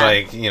 because, Yeah.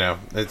 like, you know,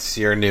 it's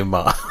your new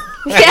mom.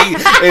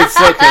 It's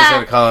so crazy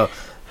to call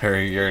her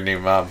your new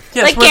mom.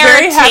 Yes, Like, we're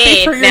very happy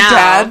guaranteed for your now.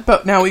 dad,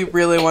 but now we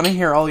really want to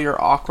hear all your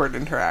awkward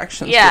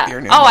interactions Yeah. with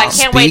your new Oh, mom. I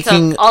can't wait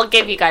Speaking- to... I'll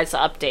give you guys the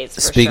updates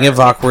for Speaking sure. of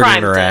awkward Primed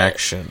it.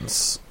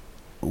 interactions,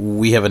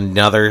 we have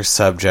another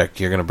subject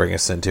you're going to bring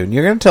us into, and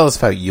you're going to tell us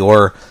about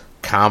your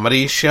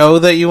comedy show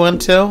that you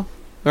went to,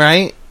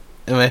 right?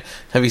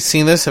 Have you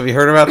seen this? Have you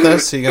heard about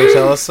this? Are you going to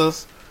tell us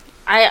this?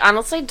 I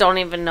honestly don't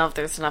even know if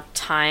there's enough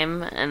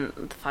time in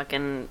the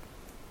fucking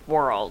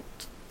world.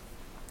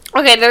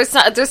 Okay, there's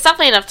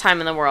definitely enough time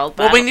in the world.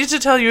 But Well, we need to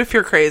tell you if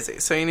you're crazy,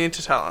 so you need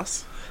to tell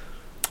us.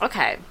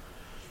 Okay.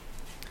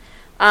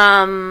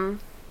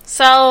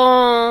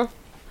 So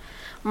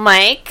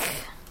Mike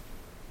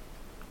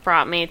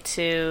brought me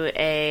to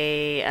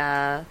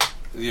a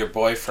Your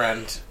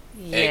boyfriend,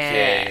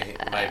 aka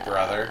my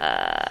brother.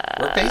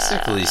 We're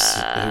basically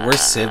we're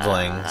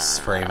siblings,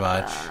 pretty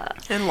much.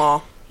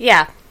 In-law.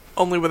 yeah.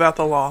 Only without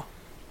the law.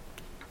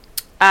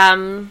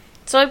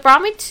 So it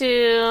brought me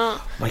to.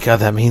 Oh my god,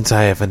 that means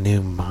I have a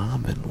new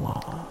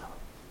mom-in-law.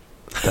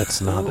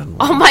 That's not in-law.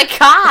 Oh my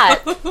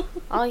god!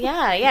 Oh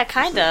yeah,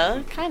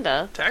 kinda.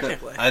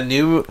 Technically.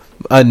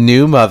 A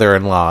new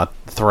mother-in-law,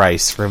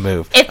 thrice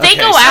removed. If they Okay,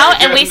 go sorry, out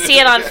go and we ahead. see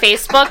it on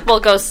Facebook, we'll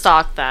go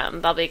stalk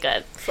them. That'll be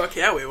good. Fuck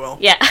yeah, we will.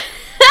 Yeah.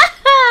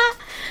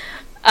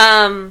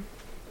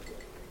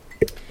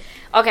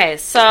 Okay,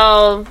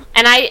 so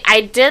and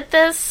I did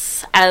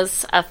this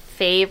as a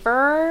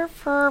favor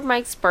for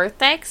Mike's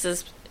birthday because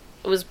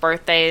it was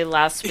birthday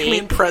last You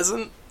mean week.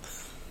 present?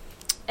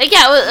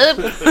 Yeah,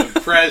 it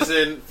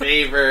Present,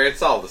 favor,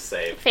 it's all the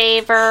same.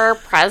 favor,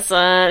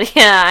 present.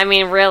 Yeah, I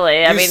mean,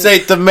 really. I You mean, say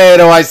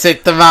tomato, I say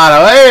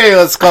tomato. Hey,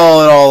 let's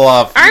call it all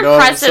up. You aren't know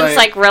what I'm presents saying?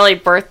 like really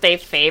birthday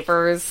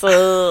favors?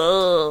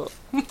 Ugh.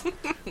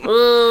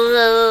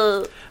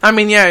 Ugh. I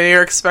mean, yeah,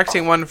 you're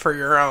expecting one for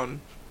your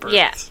own birth.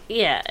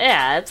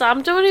 Yeah. It's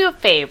I'm doing you a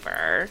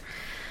favor.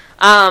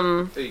 Hey,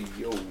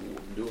 yo,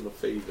 I'm doing a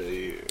favor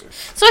here.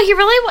 So he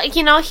really,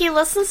 he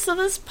listens to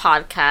this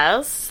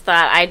podcast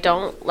that I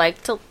don't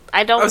like to.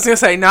 I I don't. was gonna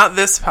say, not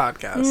this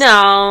podcast.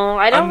 No,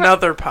 I don't.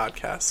 Another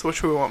podcast,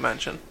 which we won't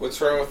mention. What's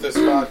wrong with this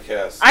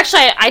podcast?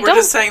 Actually, I We're don't.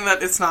 just saying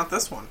that it's not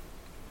this one.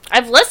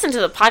 I've listened to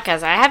the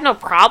podcast. I have no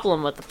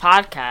problem with the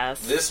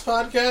podcast. This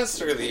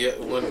podcast or the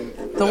one?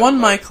 The one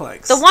Mike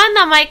likes. The one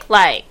that Mike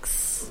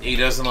likes. He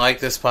doesn't like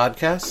this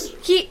podcast?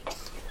 He.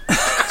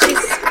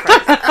 Jesus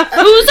Christ.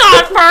 Who's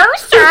on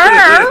first,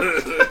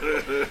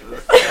 sir?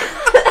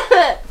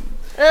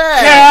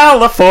 Ugh.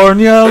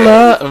 California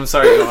love. I'm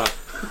sorry, go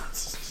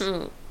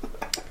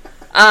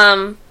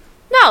on.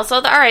 No, so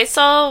alright,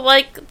 so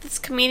like this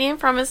comedian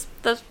from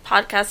the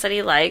podcast that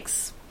he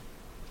likes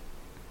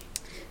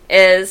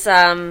is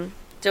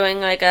doing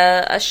like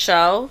a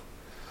show.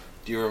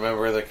 Do you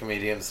remember the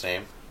comedian's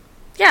name?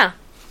 Yeah.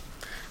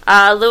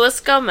 Luis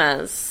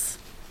Gomez.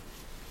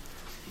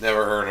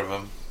 Never heard of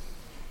him.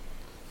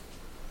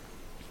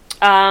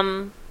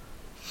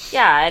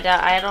 Yeah,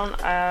 I don't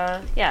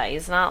yeah,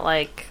 he's not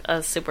like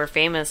a super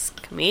famous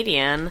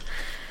comedian.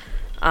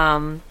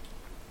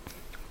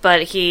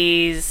 But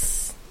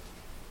he's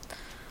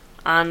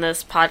on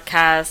this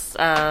podcast,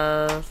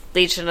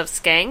 Legion of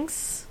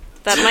Skanks,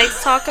 that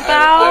Mike's talk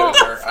about.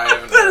 I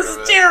haven't That heard is of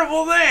a it.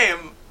 terrible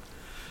name.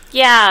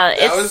 Yeah, That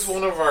it's. was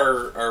one of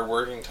our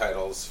working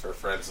titles for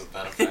Friends with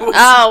Benefits.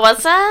 Oh,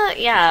 was that?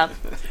 Yeah.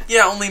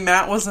 Yeah, only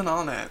Matt wasn't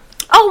on it.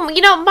 Oh,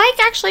 Mike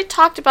actually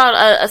talked about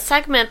a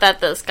segment that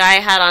this guy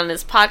had on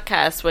his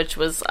podcast, which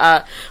was,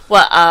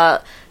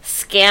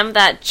 Scam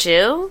That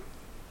Jew?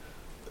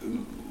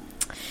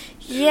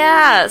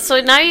 Yeah, so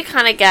now you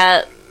kind of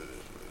get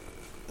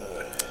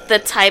the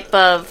type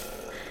of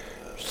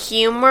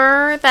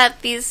humor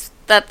that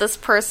this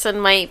person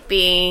might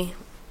be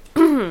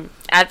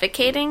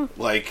advocating.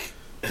 Like,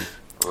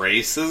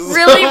 racist?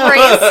 Really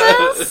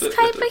racist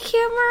type of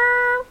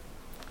humor.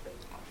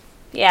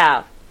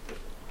 Yeah.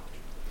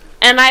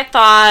 And I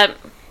thought,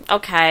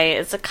 okay,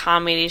 it's a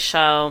comedy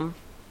show.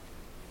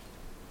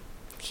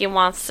 He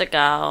wants to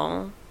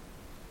go.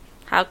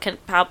 How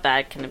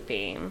bad can it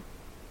be?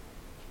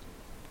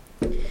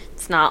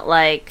 It's not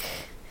like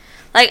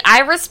I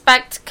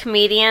respect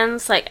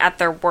comedians like at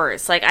their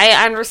worst. Like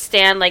I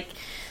understand like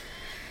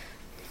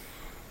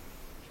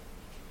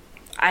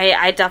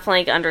I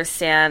definitely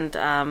understand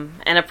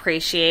and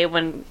appreciate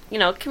when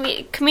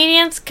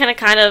comedians can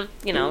kind of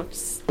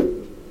just,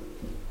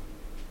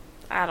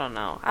 I don't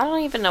know. I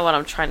don't even know what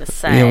I'm trying to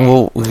say. Yeah,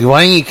 well,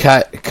 why don't you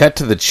cut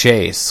to the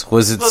chase?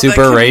 Was it Well,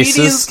 super the comedians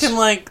racist? can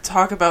like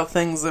talk about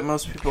things that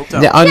most people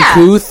don't. Yeah,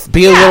 uncouth?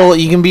 Be a Yeah. little.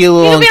 You can be a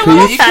little You can be a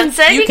little uncouth.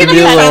 offensive. You can can be be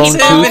a little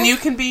offensive, uncouth. and you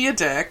can be a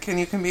dick, and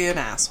you can be an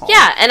asshole.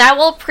 Yeah, and I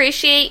will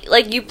appreciate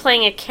like you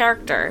playing a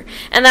character,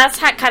 and that's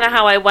kind of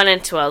how I went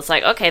into it. I was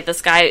like, okay,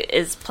 this guy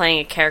is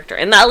playing a character,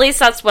 and at least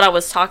that's what I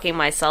was talking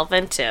myself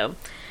into.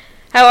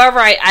 However,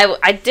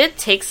 I did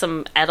take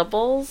some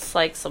edibles,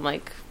 like some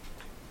like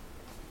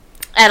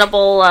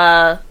edible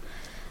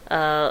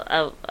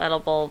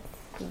edible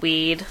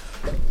weed.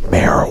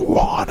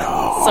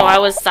 Marijuana. So I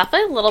was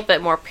definitely a little bit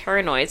more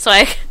paranoid. So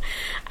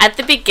at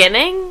the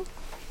beginning,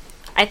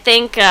 I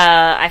think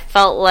I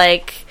felt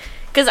like,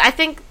 because I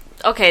think,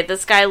 okay,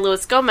 this guy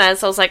Luis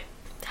Gomez, I was like,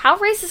 how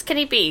racist can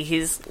he be?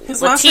 He's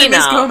His Latino. last name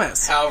is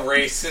Gomez. How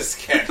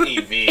racist can he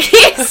be?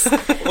 He's-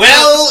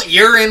 Well,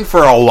 you're in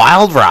for a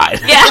wild ride.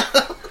 yeah.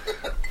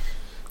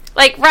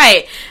 Like,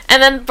 right.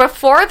 And then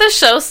before the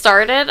show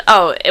started,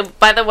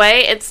 by the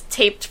way, it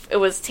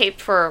was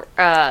taped for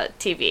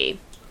TV.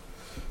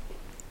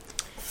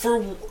 For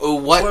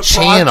what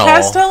channel?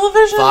 Broadcast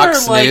television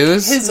Fox or like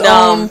News? his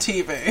No. own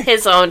TV?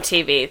 His own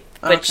TV.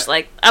 Which, Okay.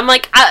 like, I'm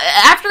like,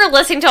 after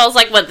listening to it, I was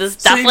like, what, this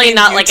is So you definitely mean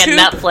not like a YouTube?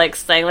 Netflix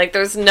thing. Like,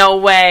 there's no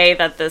way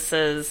that this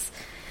is.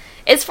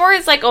 As far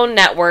as, like, own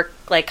network,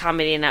 like,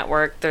 Comedy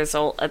Network, there's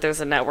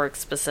a network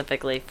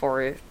specifically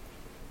for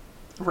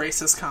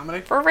Racist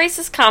comedy. For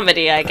racist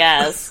comedy, I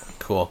guess.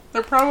 Cool.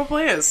 There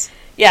probably is.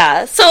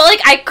 Yeah, so, like,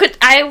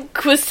 I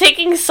was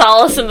taking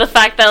solace in the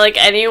fact that, like,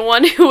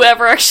 anyone who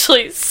ever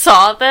actually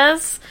saw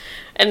this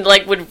and,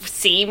 like, would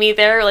see me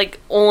there, like,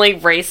 only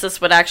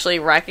racists would actually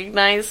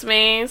recognize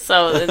me,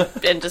 so,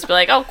 and just be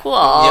like, oh, cool.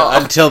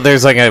 Yeah, until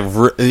there's like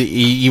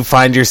you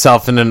find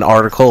yourself in an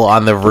article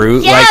on the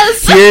route.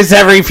 Yes! Like, here's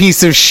every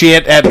piece of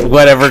shit at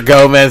whatever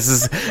Gomez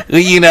is,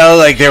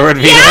 like there would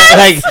be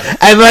Yes!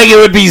 and it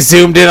would be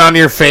zoomed in on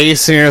your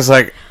face, and you're just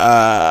like,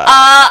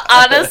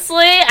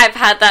 Honestly, I've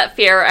had that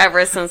fear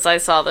ever since I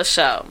saw the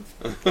show.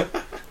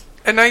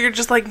 And now you're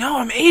just like, no,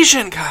 I'm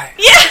Asian, guy.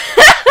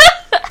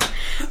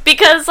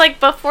 Because, like,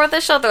 before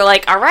the show, they're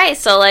like, alright,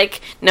 so,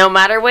 like, no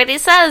matter what he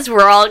says,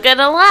 we're all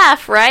gonna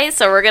laugh, right?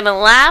 So we're gonna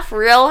laugh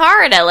real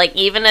hard at, like,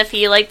 even if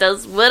he, like,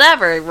 does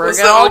whatever. Was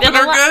the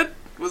opener good?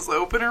 Was the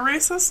opener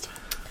racist?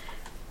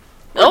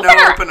 Or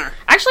no opener?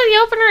 Actually,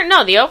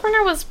 the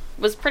opener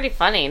was pretty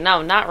funny.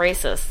 No, not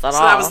racist at all. So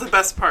that was the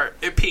best part.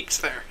 It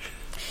peaked there.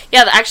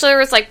 Yeah, actually, there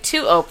was, like,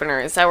 2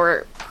 openers that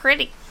were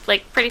pretty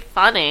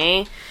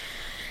funny.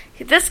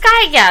 This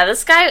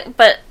guy,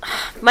 but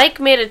Mike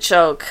made a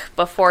joke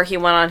before he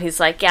went on. He's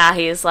like,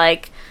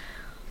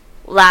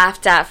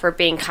 laughed at for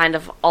being kind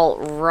of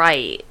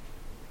alt-right.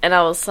 And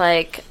I was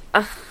like,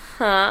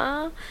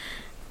 uh-huh.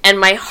 And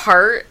my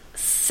heart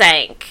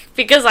sank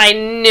because I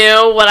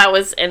knew what I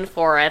was in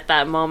for at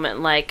that moment.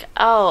 Like,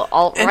 oh,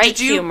 alt-right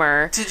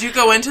humor. Did you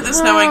go into this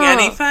knowing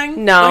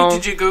anything? No.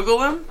 Like, did you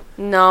Google him?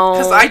 No.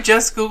 Because I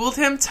just Googled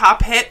him.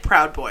 Top hit,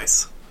 Proud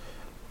Boys.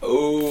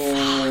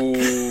 oh.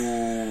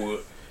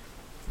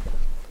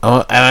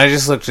 Oh, and I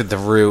just looked at the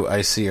root.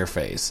 I see your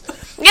face.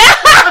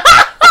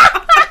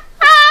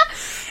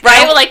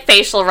 Right, with, like,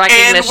 facial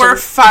recognition. And we're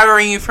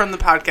firing you from the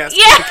podcast.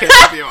 Yeah. In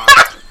case of you on.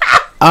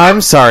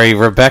 I'm sorry,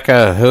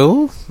 Rebecca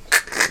who?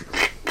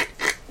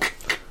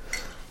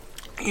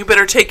 You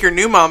better take your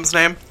new mom's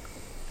name.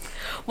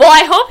 Well,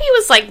 I hope he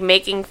was, like,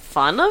 making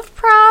fun of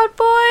Proud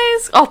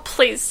Boys. Oh,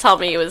 please tell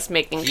me he was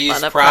making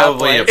fun of Proud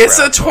Boys. It's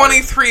a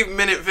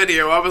 23-minute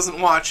video. I wasn't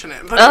watching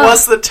it. But it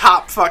was the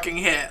top fucking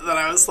hit that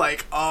I was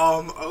like,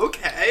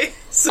 okay.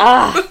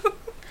 So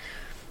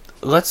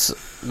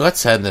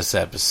Let's end this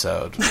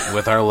episode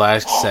with our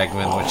last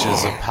segment, which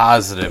is a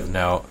positive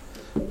note.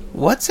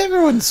 What's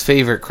everyone's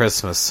favorite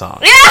Christmas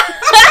song?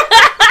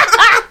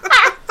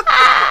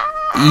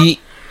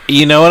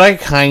 You know what I'm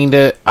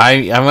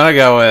gonna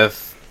go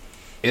with.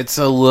 It's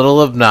a little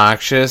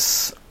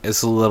obnoxious.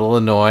 It's a little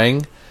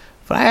annoying.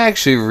 But I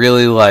actually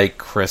really like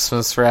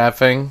Christmas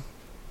rapping.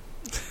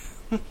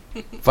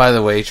 By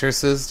the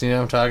Waitresses. Do you know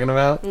what I'm talking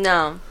about?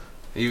 No.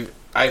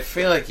 I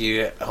feel like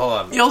you... Hold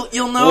on.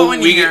 You'll know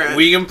when you hear it.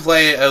 We can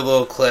play a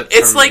little clip.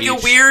 It's like a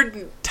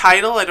weird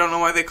title. I don't know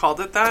why they called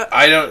it that.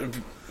 I don't...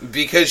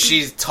 Because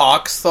she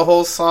talks the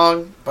whole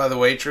song by the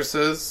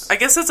Waitresses. I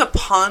guess it's a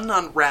pun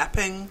on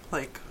rapping,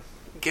 like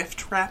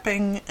gift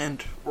wrapping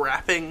and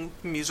rapping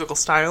musical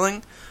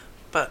styling,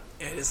 but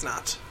it is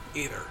not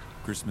either.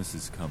 Christmas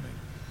is coming.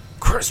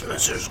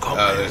 Christmas is coming.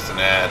 Oh, there's an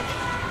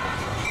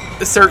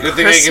ad. Is there Good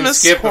Christmas thing I can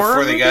skip horror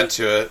before they movie? got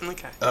to it.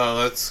 Okay.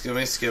 Oh, let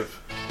me skip.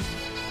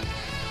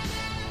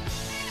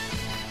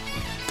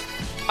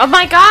 Oh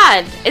my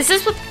god! Is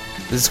this what...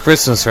 This is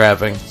Christmas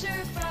rapping.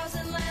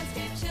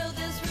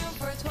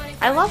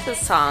 I love this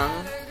song.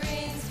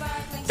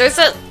 There's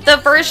the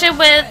version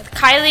with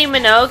Kylie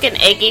Minogue and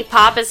Iggy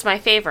Pop is my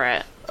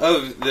favorite.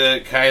 Oh,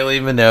 the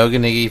Kylie Minogue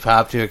and Iggy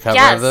Pop do a cover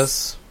Yes. of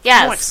this?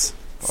 Yes. Nice.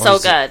 So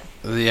good.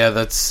 Yeah,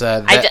 that's...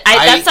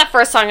 That's the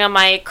first song on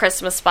my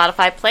Christmas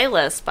Spotify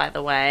playlist, by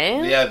the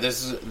way. Yeah,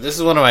 this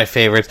is one of my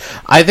favorites.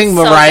 I think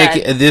So Mariah...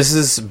 good. This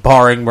is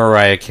barring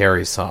Mariah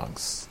Carey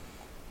songs,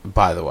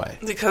 by the way.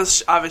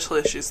 Because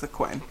obviously she's the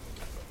queen.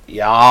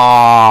 Yeah.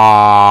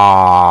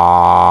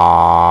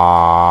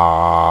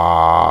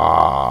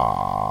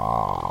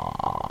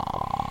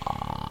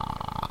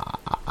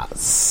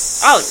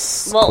 Oh,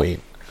 well,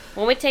 Queen.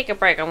 when we take a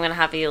break, I'm going to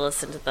have you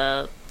listen to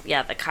the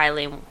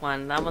Kylie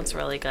one. That one's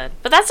really good.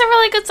 But that's a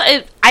really good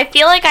song. I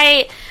feel like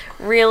I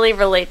really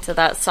relate to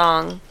that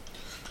song.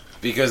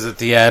 Because at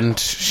the end,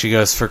 she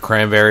goes for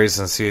cranberries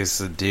and sees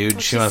the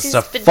dude she wants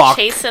to been fuck.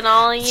 chasing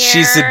all year.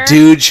 She's the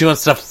dude she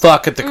wants to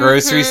fuck at the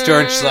grocery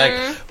store, and she's like,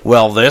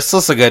 well, this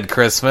was a good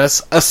Christmas.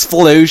 A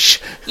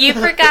sploosh. You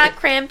forgot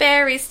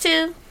cranberries,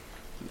 too.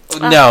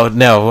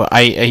 No,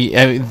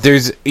 I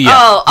there's, yeah.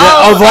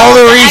 Oh, of all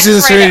the the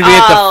reasons for me to be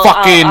at the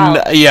X-rated-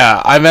 fucking,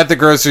 yeah, I'm at the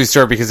grocery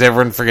store because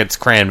everyone forgets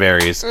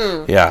cranberries.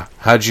 Yeah,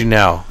 how'd you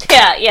know?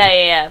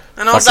 Yeah.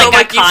 And also, It's like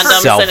like, got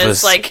condoms, Selfish. and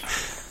it's like...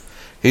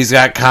 He's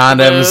got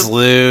condoms,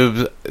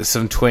 lube,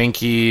 some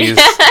Twinkies.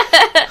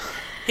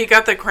 he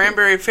got the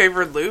cranberry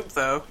flavored lube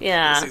though.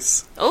 Yeah. 'Cause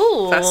he's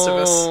Ooh.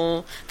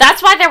 Festivus.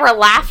 That's why they were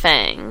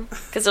laughing.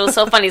 Because it was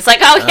so funny. It's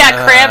like, oh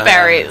yeah,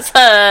 cranberries.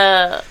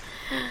 A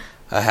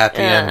happy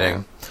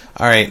ending.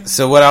 All right,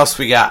 so what else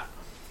we got?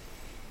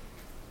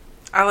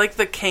 I like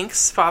the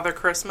Kinks' Father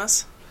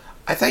Christmas.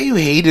 I thought you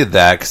hated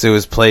that because it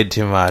was played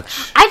too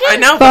much. I I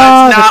didn't. know, but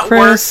I've not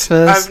Christmas,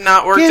 worked. I've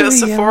not worked give at me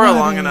Sephora your long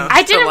money. enough.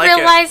 I didn't to like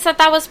realize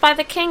that was by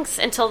the Kinks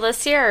until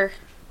this year.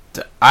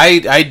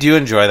 I do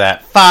enjoy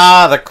that.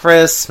 Father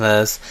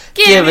Christmas,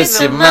 give me us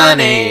the your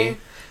money.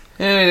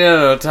 And we don't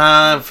know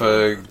time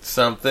for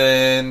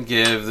something.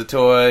 Give the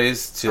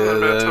toys to Something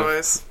about the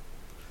toys.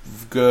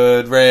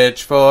 good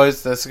rich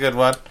boys. That's a good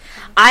one.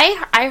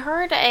 I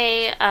heard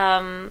a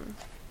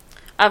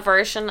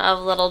version of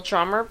Little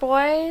Drummer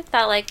Boy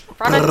that like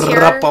brought a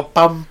tear.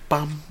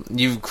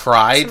 You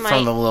cried To my-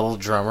 from the Little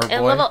Drummer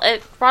Boy.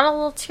 It brought a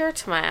little tear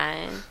to my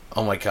eye.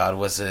 Oh my God,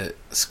 was it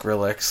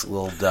Skrillex,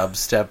 Little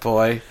Dubstep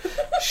Boy?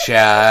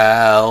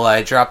 Shall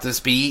I drop this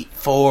beat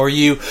for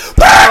you?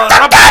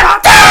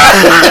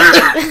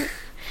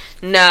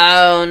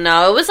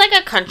 No, it was like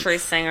a country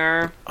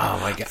singer. Oh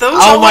my God! Those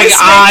oh my always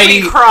God!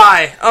 make me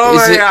cry. Oh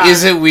my god!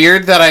 Is it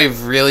weird that I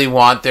really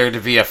want there to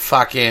be a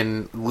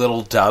fucking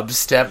Little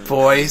Dubstep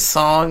Boy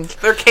song?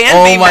 There can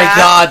Oh be. my Matt.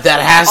 God, that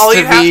has All to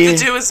you be. have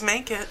to do is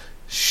make it.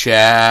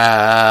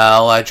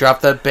 Shall I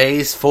drop the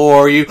bass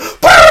for you?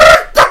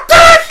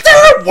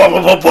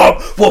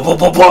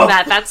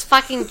 That's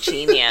fucking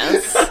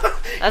genius.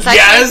 That's actually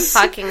Yes!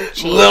 fucking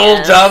genius. Little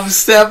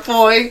Dubstep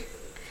Boy.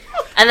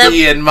 And then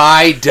Me and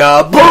my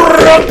dub.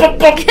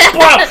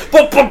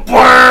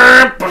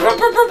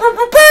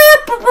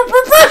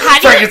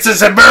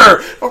 Frankincense and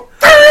myrrh.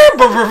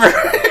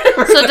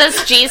 so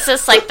does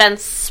Jesus like then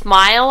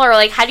smile or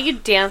like how do you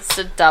dance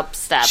to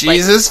dubstep?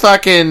 Jesus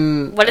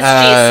fucking. Like, what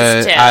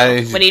does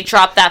Jesus do when he you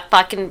drop that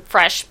fucking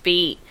fresh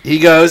beat? he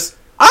goes,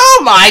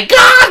 "Oh my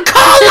God!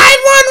 Call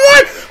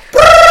 911."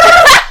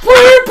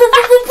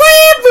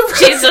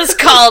 Jesus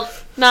called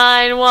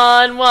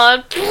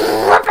 911.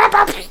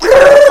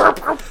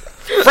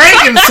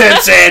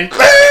 Frankincense and.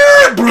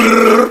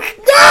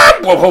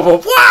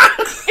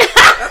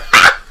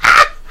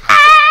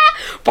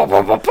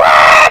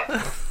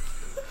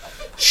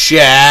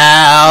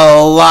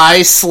 Shall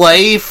I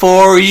slay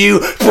for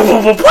you?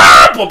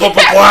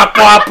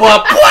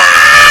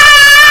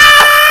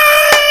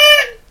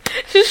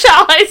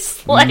 Shall I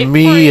slay for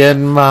Me you?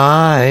 and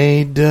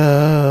my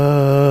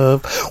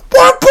dove.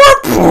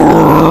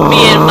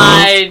 Me and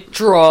my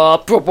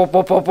drop.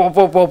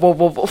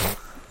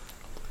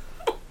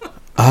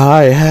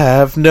 I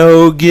have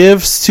no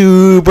gifts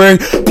to bring.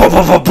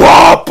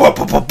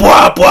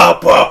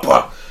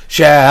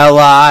 Shall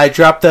I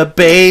drop the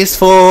bass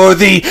for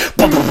thee?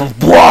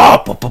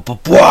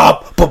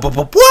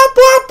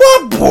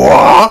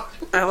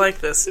 I like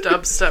this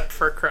dubstep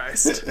for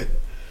Christ.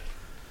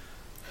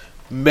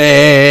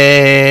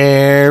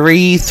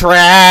 Mary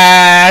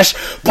Thrash.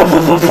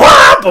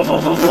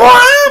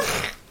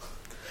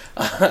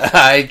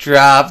 I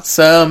dropped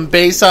some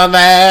bass on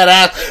that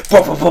ass.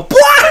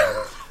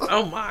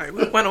 Oh my,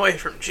 we went away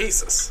from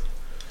Jesus.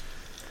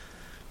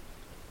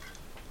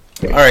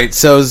 Alright,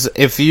 so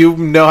if you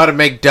know how to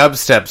make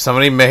dubstep,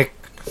 somebody make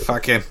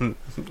fucking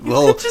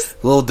little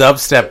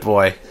dubstep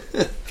boy.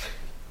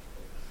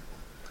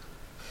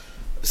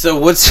 So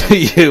what's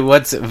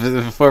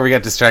before we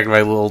got distracted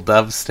by little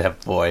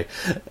dubstep boy?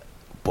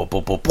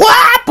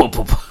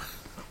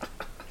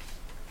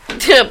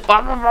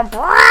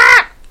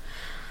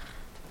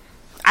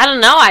 I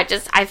don't know. I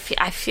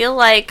feel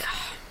like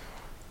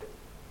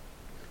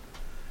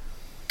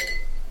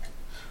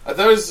I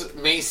thought it was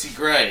Macy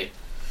Gray.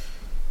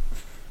 Oh,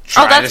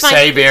 Try that's to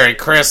say Merry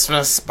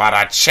Christmas, but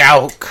I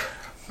choke.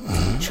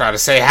 Try to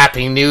say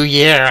Happy New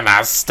Year, and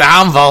I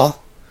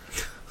stumble.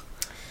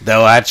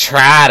 Though I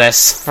try to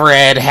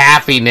spread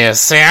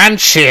happiness and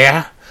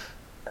cheer,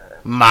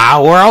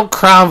 my world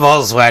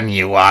crumbles when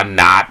you are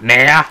not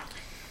near.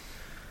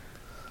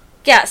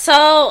 yeah.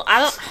 So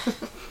I don't.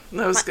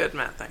 That was good,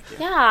 Matt. Thank you.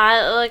 Yeah,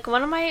 I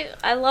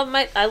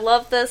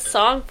love this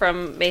song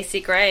from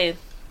Macy Gray.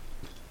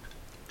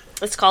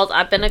 It's called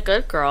 "I've Been a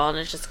Good Girl," and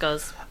it just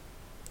goes.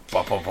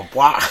 Blah, blah, blah,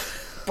 blah.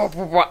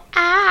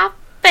 I've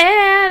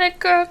been a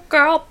good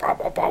girl.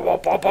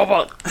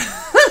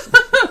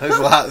 There's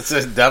lots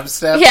of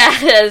dubstep. Yeah,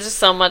 there's just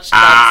so much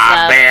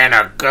I've dubstep. been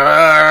a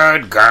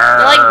good girl.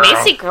 You're like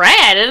Macy Gray.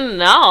 I didn't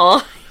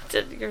know.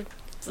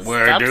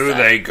 Where do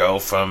they go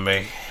from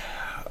me?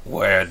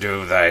 Where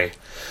do they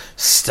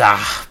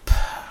stop?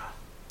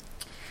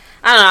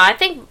 I don't know. I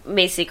think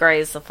Macy Gray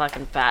is the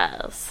fucking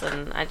best,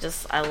 and I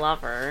love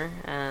her,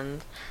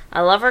 and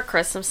I love her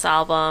Christmas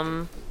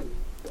album.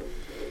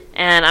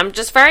 And I'm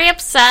just very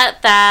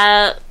upset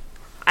that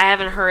I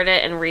haven't heard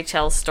it in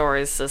retail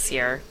stores this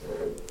year.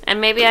 And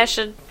maybe I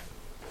should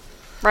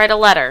write a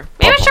letter.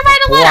 Maybe I should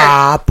write a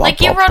letter. Like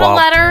you wrote a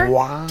letter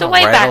to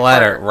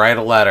Wayback. Write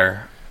a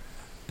letter.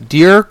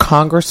 Dear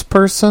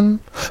Congressperson.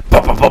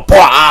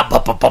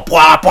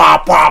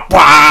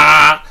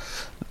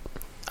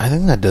 I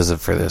think that does it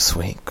for this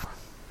week.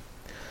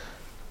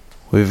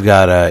 We've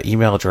got an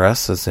email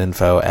address that's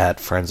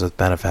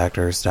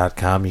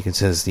info@friendswithbenefactors.com. You can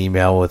send us an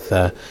email with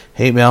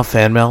hate mail,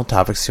 fan mail,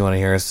 topics you want to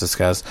hear us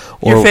discuss.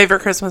 Or Your favorite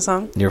Christmas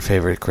song? your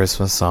favorite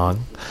Christmas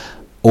song.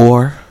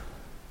 Or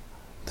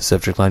The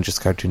subject line,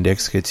 Just Cartoon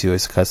Dicks, gets you a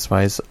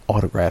customized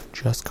autographed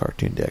Just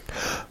Cartoon Dick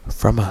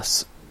from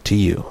us to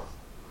you.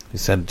 We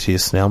send it to you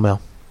snail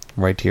mail,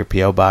 right to your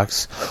P.O.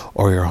 box,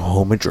 or your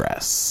home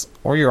address,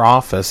 or your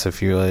office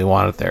if you really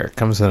want it there. It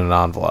comes in an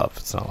envelope.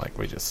 It's not like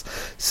we just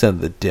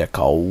send the dick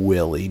all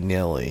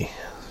willy-nilly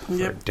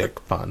for dick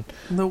fun.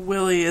 The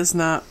willy is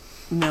not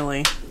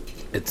Millie.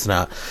 It's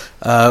not.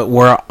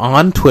 We're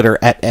on Twitter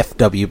at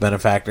FW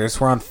Benefactors.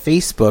 We're on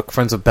Facebook,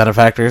 Friends of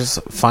Benefactors.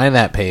 Find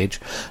that page.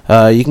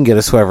 You can get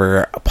us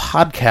wherever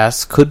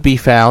podcasts could be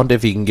found.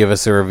 If you can give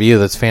us a review,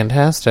 that's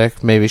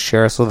fantastic. Maybe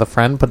share us with a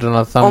friend. Put it on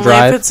a thumb Only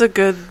drive. if it's a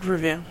good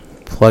review.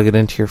 Plug it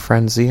into your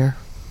friend's ear.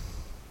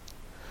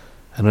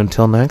 And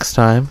until next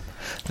time,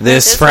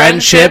 this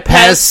friendship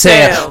has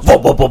sailed.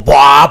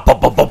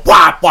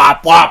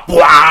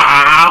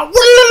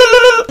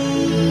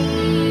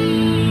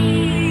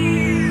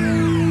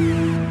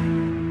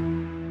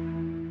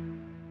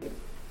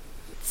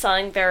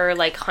 Selling their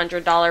like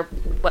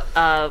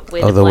 $100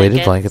 weighted Oh, the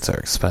weighted blankets. blankets are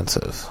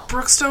expensive.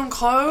 Brookstone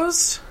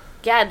closed?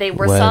 Yeah, they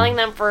were When? selling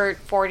them for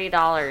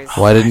 $40.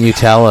 Why didn't you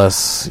tell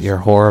us? You're a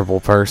horrible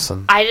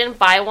person. I didn't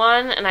buy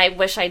one, and I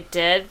wish I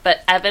did,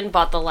 but Evan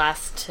bought the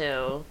last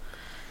two.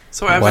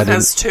 So Why Evan didn't-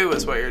 has two,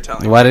 is what you're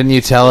telling me. Why didn't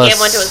you tell He us? gave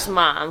one to his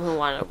mom, who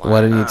wanted one.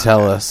 Why didn't you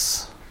tell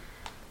us?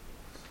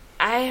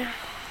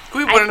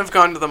 We wouldn't have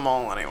gone to the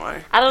mall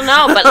anyway. I don't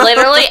know, but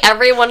literally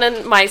everyone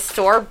in my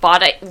store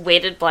bought a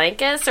weighted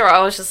blanket, so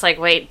I was just like,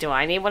 wait, do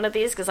I need one of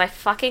these? Because I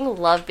fucking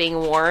love being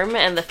warm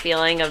and the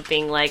feeling of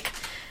being, like,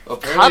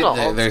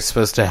 cuddled. They're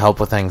supposed to help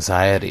with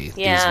anxiety,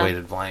 Yeah. these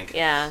weighted blankets.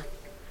 Yeah.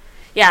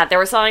 Yeah, they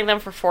were selling them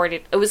for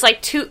 40. It was like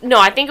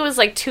I think it was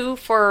like two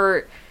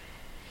for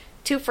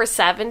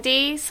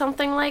 70,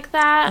 something like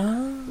that.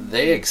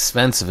 They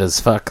expensive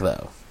as fuck,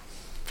 though.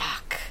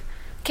 Fuck.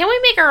 Can we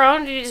make our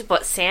own? Do you just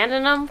put sand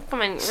in them?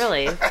 Come on,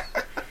 really?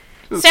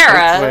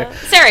 Sarah,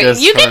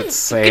 just you put can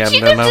sand you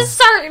in could them? just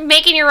start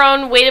making your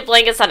own weighted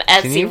blankets on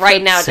Can you Etsy right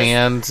put now. Just-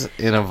 sand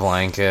in a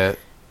blanket?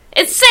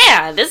 It's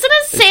sand, isn't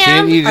it? Can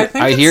Sand. you, I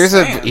think it's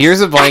sand.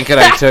 here's a blanket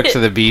I took to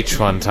the beach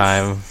one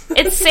time.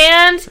 It's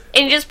sand,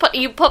 and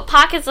you put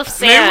pockets of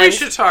sand. Maybe we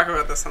should talk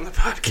about this on the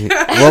podcast.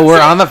 Well, we're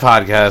on the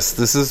podcast.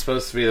 This is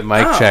supposed to be the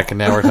mic Oh. check, and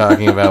now we're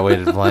talking about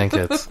weighted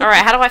blankets. All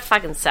right, how do I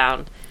fucking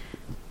sound?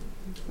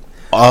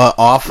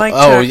 Off. Mic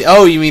Oh, check.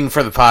 oh, you mean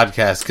for the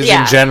podcast? Because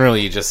Yeah. in general,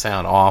 you just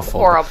sound awful.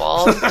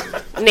 Horrible,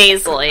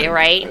 nasally,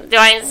 right? Do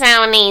I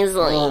sound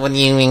nasally? Well, when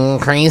you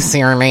increase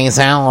your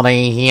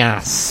nasality,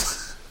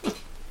 yes.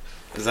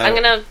 I'm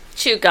gonna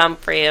chew gum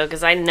for you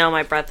because I know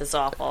my breath is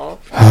awful.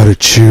 How to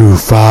chew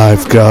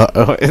 5 gum.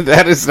 Oh,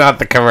 that is not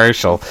the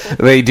commercial.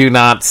 They do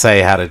not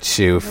say how to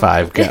chew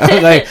 5 gum.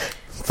 They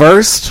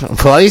first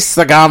place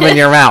the gum in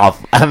your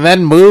mouth and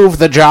then move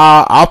the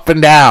jaw up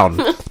and down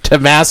to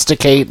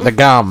masticate the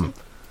gum.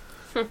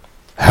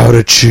 How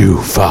to chew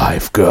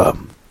 5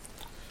 gum.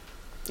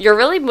 You're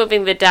really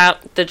moving the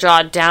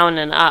jaw down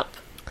and up.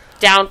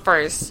 Down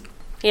first.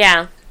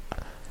 Yeah.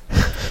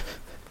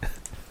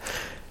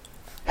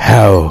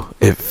 How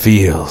it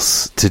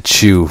feels to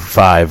chew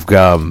 5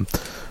 gum.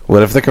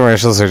 What if the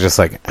commercials are just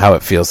like how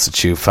it feels to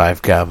chew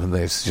 5 gum and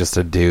there's just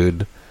a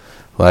dude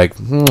like,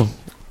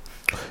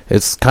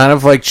 it's kind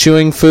of like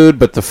chewing food,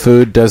 but the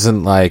food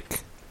doesn't like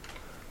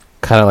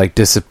kind of like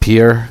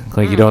disappear.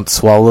 Like you don't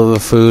swallow the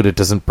food, it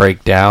doesn't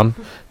break down.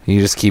 You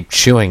just keep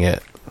chewing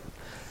it.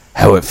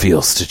 How it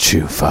feels to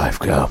chew 5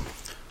 gum.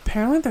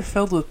 Apparently they're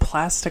filled with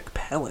plastic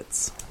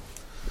pellets.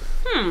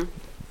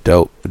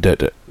 Dope,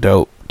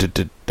 dope.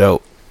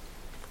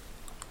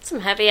 Some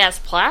heavy ass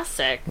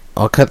plastic.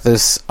 I'll cut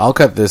this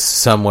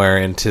somewhere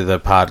into the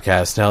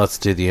podcast. Now let's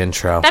do the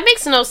intro. That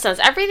makes no sense.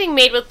 Everything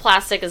made with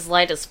plastic is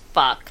light as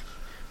fuck.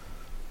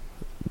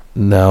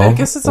 No. I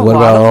guess it's a what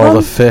lot about of all them.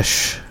 the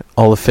fish?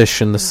 All the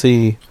fish in the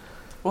sea.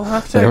 We'll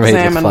have to They're made of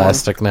examine one.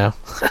 plastic now.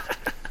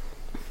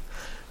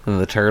 And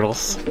the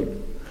turtles.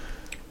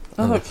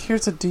 Oh, look,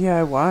 here's a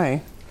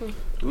DIY.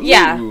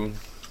 Yeah. Ooh.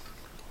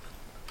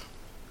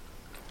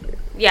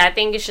 Yeah, I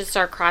think you should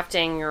start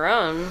crafting your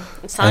own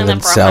and selling And them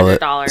then for sell it.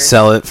 $100.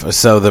 Sell it.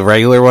 So the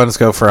regular ones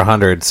go for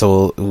 $100.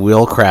 So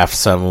we'll craft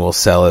some. And we'll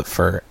sell it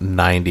for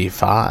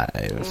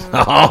 $95.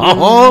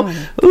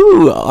 Oh,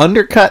 ooh!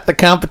 Undercut the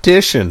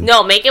competition.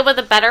 No, make it with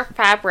a better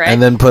fabric.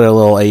 And then put a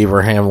little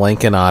Abraham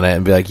Lincoln on it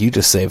and be like, "You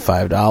just saved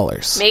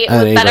 $5." Make it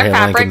And with better Abraham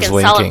fabric Lincoln's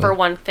and sell it winking. for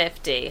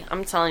 $150.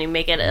 I'm telling you,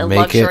 make it a Make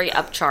luxury it-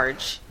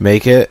 upcharge.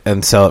 Make it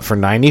and sell it for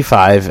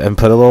 $95 and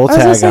put a little I was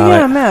gonna tag say, on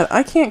yeah, it. Matt,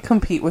 I can't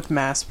compete with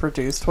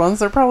mass-produced ones.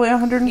 They're probably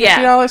 $150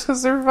 Yeah.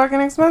 because they're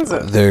fucking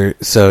expensive.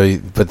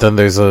 But then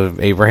there's a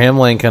Abraham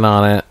Lincoln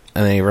on it,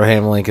 and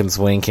Abraham Lincoln's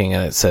winking,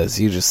 and it says,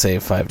 "You just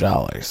saved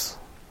 $5."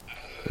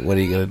 What are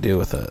you gonna do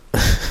with it?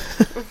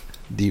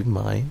 Do you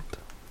mind?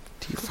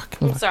 Do you fucking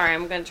I'm mind? sorry,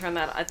 I'm going to turn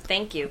that.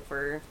 Thank you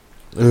for.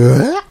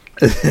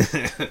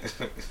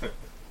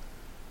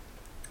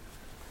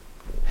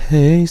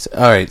 Hey,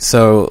 all right.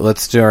 So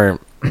let's do our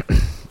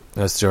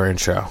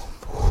intro.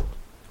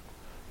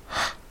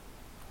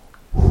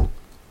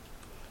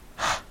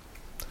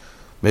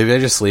 Maybe I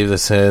just leave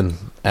this in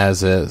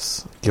as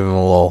is. Give him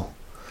a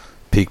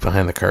Peek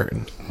behind the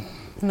curtain.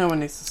 No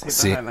one needs to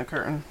see behind the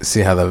curtain.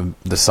 See how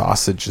the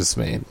sausage is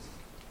made.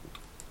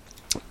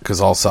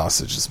 Because all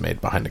sausage is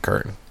made behind the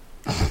curtain.